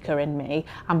homemaker in me.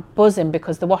 I'm buzzing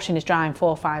because the washing is drying 4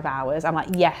 or 5 hours. I'm like,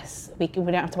 yes, we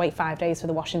don't have to wait 5 days for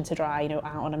the washing to dry,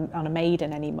 out on a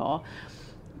maiden anymore.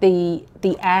 The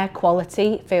air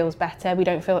quality feels better. We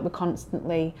don't feel like we're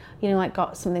constantly,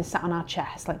 got something sat on our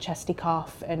chest, like chesty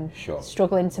cough and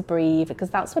struggling to breathe,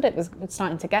 because that's what it's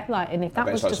starting to get like. And if that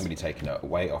was like just somebody taking a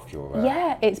weight off your.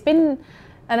 Yeah, it's been,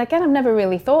 and again, I've never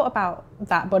really thought about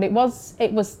that, but it was.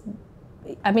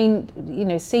 I mean,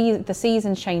 the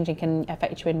seasons changing can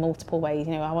affect you in multiple ways.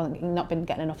 I've not been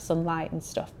getting enough sunlight and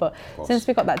stuff, but since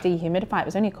we got that dehumidifier, it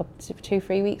was only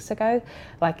 2-3 weeks ago,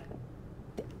 like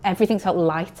everything felt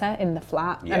lighter in the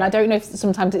flat. And I don't know if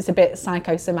sometimes it's a bit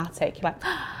psychosomatic. You're like,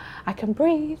 I can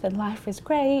breathe and life is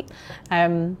great.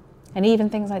 And even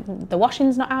things like the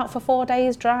washing's not out for 4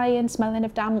 days, drying, smelling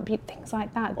of damp, things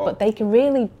like that. But they can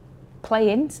really play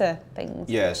into things.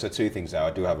 Yeah, so 2 things there. I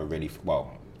do have a really,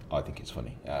 I think it's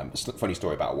funny. It's a funny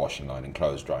story about a washing line and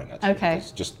clothes drying, actually. Okay.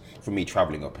 It's just for me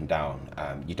travelling up and down,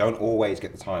 you don't always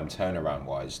get the time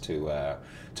turnaround-wise to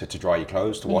dry your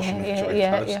clothes, to wash and dry your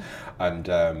clothes. Yeah.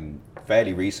 And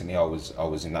fairly recently, I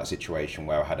was in that situation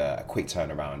where I had a quick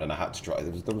turnaround and I had to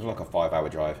drive. There was like a 5-hour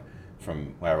drive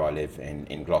from where I live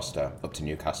in Gloucester up to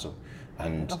Newcastle.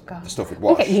 And the stuff would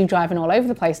wash. We get you driving all over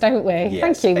the place, don't we?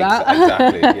 Yes, thank you, Matt.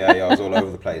 Exactly. Yeah, I was all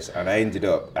over the place. And I ended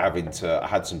up I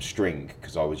had some string,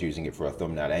 because I was using it for a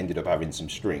thumbnail. I ended up having some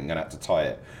string and I had to tie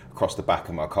it across the back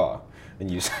of my car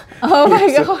and use Oh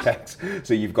my God.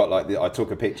 So you've got I took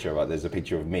a picture, there's a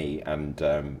picture of me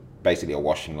and basically a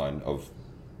washing line of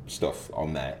stuff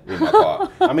on there in my car.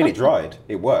 I mean, it dried.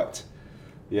 It worked.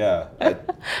 Yeah,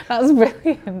 that's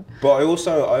brilliant. But I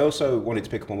also wanted to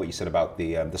pick up on what you said about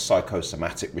the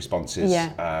psychosomatic responses.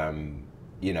 Yeah.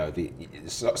 The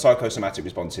psychosomatic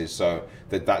responses. So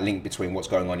that link between what's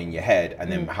going on in your head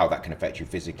and then how that can affect you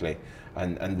physically.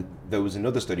 And there was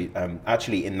another study,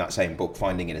 actually in that same book,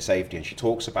 Finding Inner Safety, and she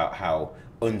talks about how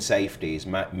unsafety is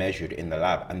measured in the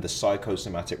lab and the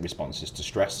psychosomatic responses to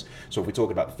stress. So if we talk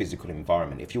about the physical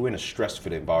environment, if you're in a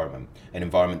stressful environment, an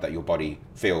environment that your body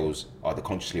feels either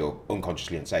consciously or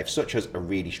unconsciously unsafe, such as a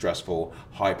really stressful,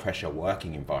 high pressure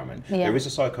working environment, there is a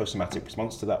psychosomatic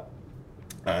response to that.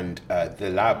 And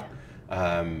the lab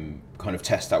kind of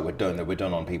tests that were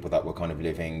done on people that were kind of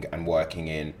living and working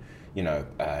in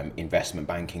investment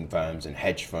banking firms and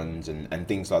hedge funds and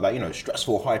things like that,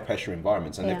 stressful, high pressure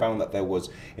environments. And they found that there was,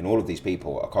 in all of these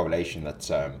people, a correlation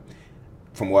that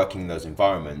from working in those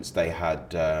environments, they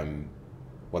had,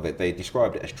 they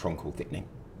described it as truncal thickening.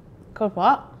 Called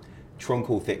what?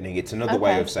 Truncal thickening. It's another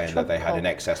way of saying that they had an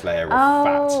excess layer of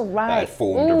fat that had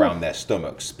formed around their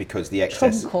stomachs because the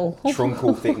excess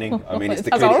truncal thickening. I mean, it's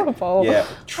the horrible. Yeah,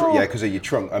 because of your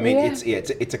trunk. I mean,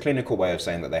 it's a clinical way of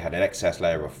saying that they had an excess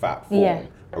layer of fat form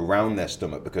around their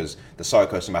stomach because the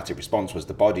psychosomatic response was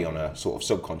the body on a sort of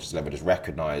subconscious level just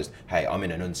recognised, hey, I'm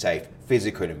in an unsafe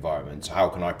physical environment, so how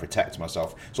can I protect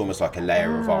myself? It's almost like a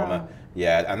layer of armour.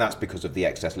 Yeah, and that's because of the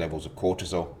excess levels of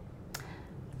cortisol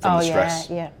from the stress.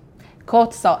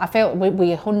 Cortisol, I feel we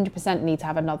 100% need to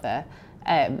have another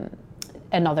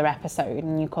another episode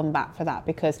and you come back for that,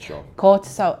 because Sure.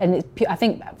 cortisol, and I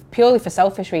think purely for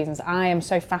selfish reasons, I am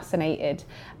so fascinated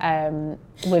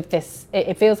with this.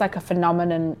 It feels like a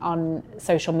phenomenon on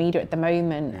social media at the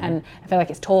moment, and I feel like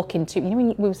it's talking to, when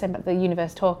we were saying about the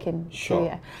universe talking Sure.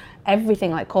 to you, everything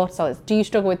like cortisol, do you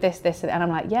struggle with this, and I'm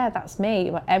like, yeah, that's me,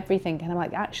 but everything, and I'm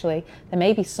like, actually there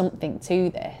may be something to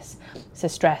this. So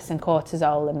stress and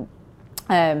cortisol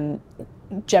and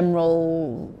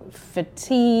general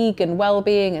fatigue and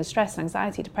well-being and stress and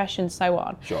anxiety, depression, so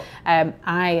on. Sure.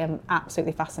 I am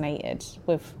absolutely fascinated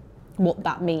with what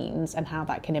that means and how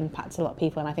that can impact a lot of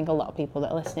people, and I think a lot of people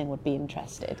that are listening would be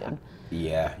interested in.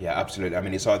 Yeah, absolutely. I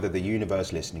mean, it's either the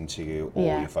universe listening to you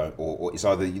or your phone, or it's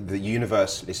either the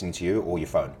universe listening to you or your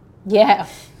phone. Yeah.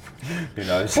 Who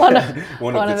knows? One of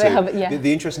the two. Yeah.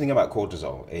 The interesting thing about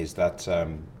cortisol is that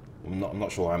I'm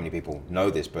not sure how many people know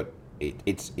this, but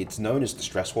it's known as the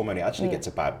stress hormone. It actually gets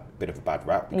a bit of a bad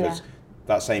rap, because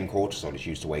that same cortisol is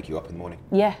used to wake you up in the morning.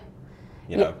 Yeah.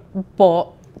 You know?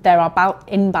 But there are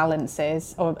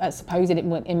imbalances, or supposed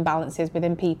imbalances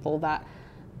within people, that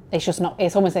it's just not.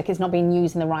 It's almost like it's not being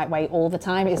used in the right way all the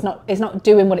time. It's not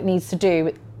doing what it needs to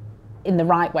do in the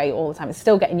right way all the time. It's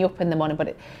still getting you up in the morning,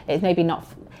 but it's maybe not.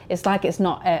 It's like it's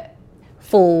not at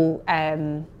full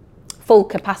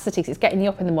capacity. It's getting you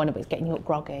up in the morning, but it's getting you up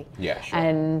groggy. Yeah, sure.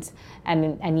 And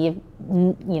you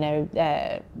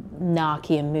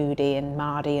narky and moody and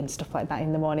mardy and stuff like that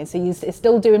in the morning. So it's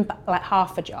still doing like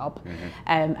half a job.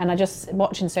 And I just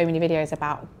watching so many videos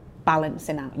about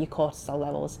balancing out your cortisol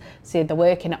levels. So they're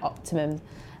working at optimum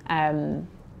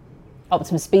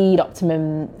speed,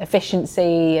 optimum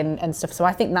efficiency and stuff. So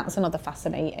I think that's another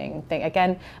fascinating thing.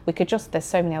 Again, there's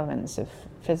so many elements of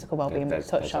physical well-being we've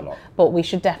touched on, but we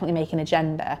should definitely make an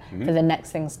agenda for the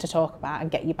next things to talk about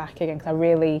and get you back again, because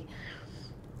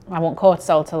I want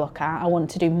cortisol to look at. I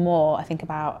want to do more, I think,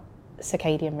 about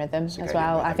circadian rhythm as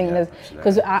well. I think there's,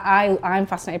 because I'm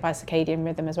fascinated by circadian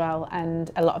rhythm as well, and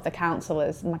a lot of the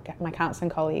counsellors, my counselling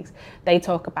colleagues, they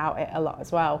talk about it a lot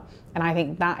as well, and I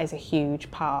think that is a huge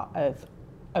part of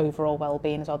overall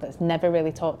well-being as well, that's never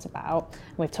really talked about.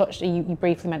 And we've touched, you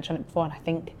briefly mentioned it before, and I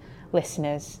think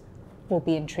listeners will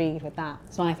be intrigued with that.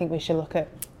 So I think we should look at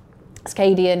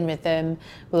circadian rhythm,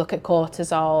 we'll look at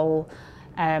cortisol,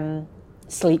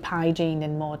 sleep hygiene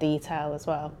in more detail as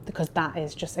well, because that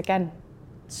is just, again,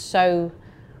 so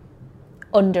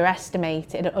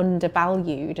underestimated and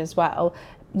undervalued as well.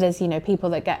 There's people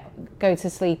that go to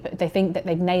sleep, they think that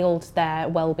they've nailed their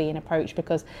well-being approach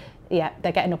because they're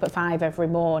getting up at 5 every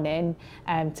morning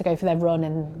to go for their run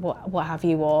and what have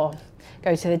you, or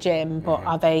go to the gym, but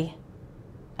are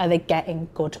they getting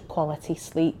good quality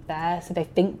sleep there? So they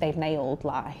think they've nailed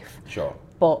life. Sure.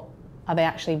 But are they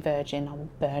actually verging on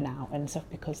burnout and stuff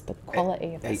because the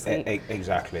quality of the sleep?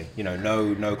 Exactly.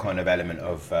 No kind of element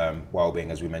of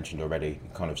well-being, as we mentioned already,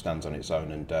 kind of stands on its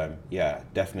own. And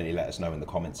definitely let us know in the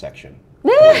comment section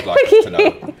what you'd like us to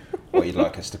know, what you'd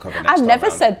like us to cover next time. I've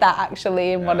never said that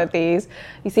actually in one of these.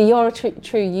 You see, you're a true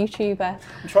YouTuber.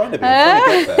 I'm trying to be. I'm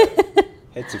trying to get there.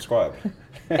 Hit subscribe.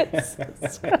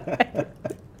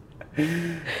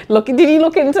 Did you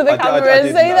look into the camera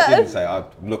and say that? I didn't say. I'm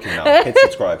looking now. Hit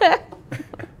subscribe.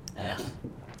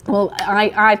 Well,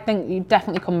 I think you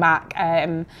definitely come back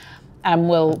and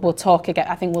we'll talk again.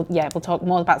 I think we'll talk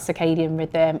more about circadian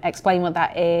rhythm, explain what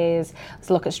that is. Let's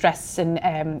look at stress and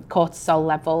cortisol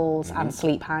levels and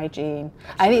sleep hygiene.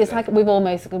 Absolutely. I think it's like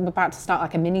we're about to start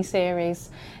like a mini series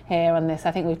here on this.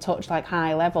 I think we've touched like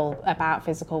high level about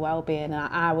physical well-being,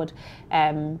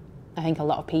 and I think a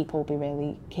lot of people will be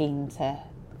really keen to,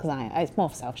 because it's more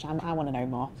for selfish. I want to know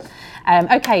more.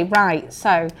 Okay, right.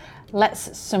 So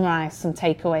let's summarise some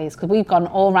takeaways, because we've gone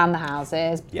all around the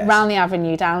houses, round the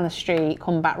avenue, down the street,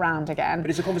 come back round again. But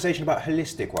it's a conversation about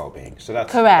holistic well-being, so that's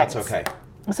correct. That's okay.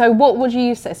 So what would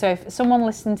you say? So if someone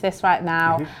listening to this right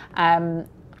now,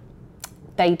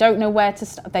 they don't know where to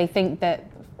start, they think that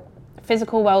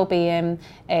physical well-being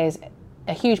is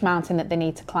a huge mountain that they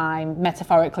need to climb,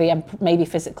 metaphorically and maybe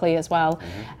physically as well.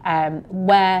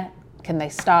 Where can they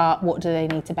start? What do they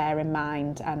need to bear in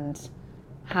mind? And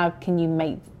how can you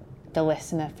make the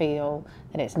listener feel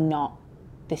that it's not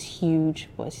this huge,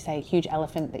 huge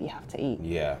elephant that you have to eat?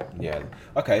 Yeah.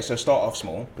 Okay, so start off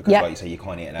small, because like you say, you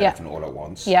can't eat an elephant all at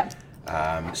once.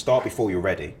 Start before you're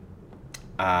ready.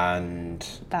 And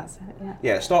that's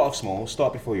it, start off small,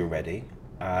 start before you're ready,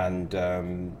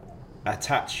 and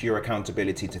attach your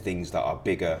accountability to things that are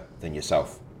bigger than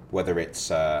yourself, whether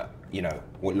it's you know,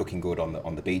 looking good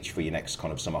on the beach for your next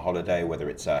kind of summer holiday, whether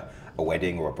it's a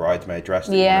wedding or a bridesmaid dress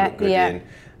that you want to look good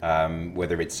in,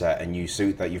 whether it's a new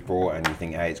suit that you've brought and you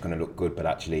think, hey, it's going to look good, but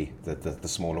actually the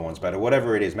smaller one's better.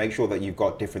 Whatever it is, make sure that you've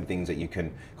got different things that you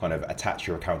can kind of attach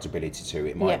your accountability to.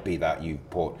 It might be that you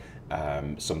put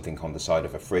something on the side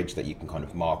of a fridge that you can kind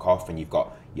of mark off, and you've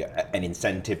got an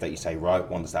incentive that you say, right,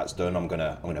 once that's done, I'm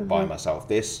gonna buy myself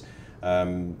this.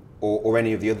 Or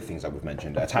any of the other things that we've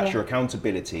mentioned. Attach your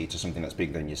accountability to something that's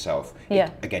bigger than yourself.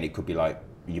 Again, it could be like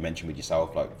you mentioned with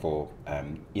yourself, like for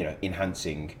you know,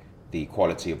 enhancing the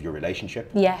quality of your relationship.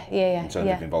 In terms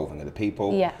of involving other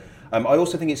people. I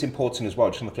also think it's important as well,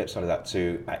 just on the flip side of that,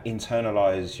 to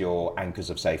internalize your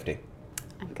anchors of safety.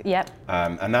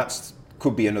 And that's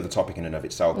could be another topic in and of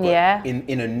itself. But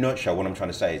in a nutshell, what I'm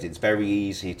trying to say is it's very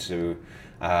easy to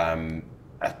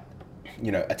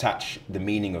you know, attach the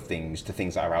meaning of things to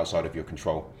things that are outside of your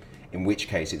control, in which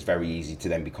case it's very easy to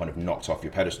then be kind of knocked off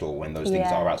your pedestal when those things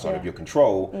that are outside of your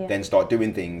control then start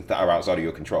doing things that are outside of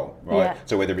your control, right?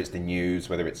 So whether it's the news,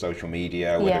 whether it's social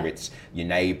media, whether it's your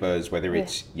neighbors, whether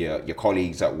it's your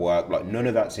colleagues at work, like none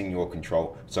of that's in your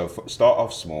control. So start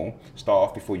off small, start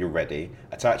off before you're ready,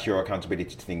 attach your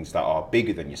accountability to things that are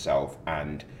bigger than yourself,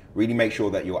 and really make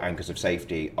sure that your anchors of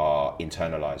safety are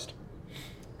internalized.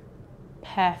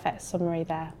 Perfect summary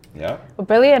there. Yeah. Well,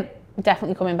 brilliant.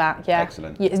 Definitely coming back. Yeah.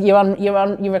 Excellent.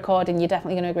 You're recording. You're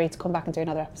definitely going to agree to come back and do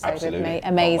another episode with me.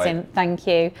 Amazing. Thank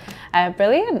you.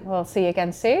 Brilliant. We'll see you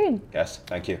again soon. Yes.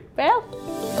 Thank you.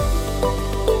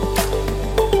 Bill.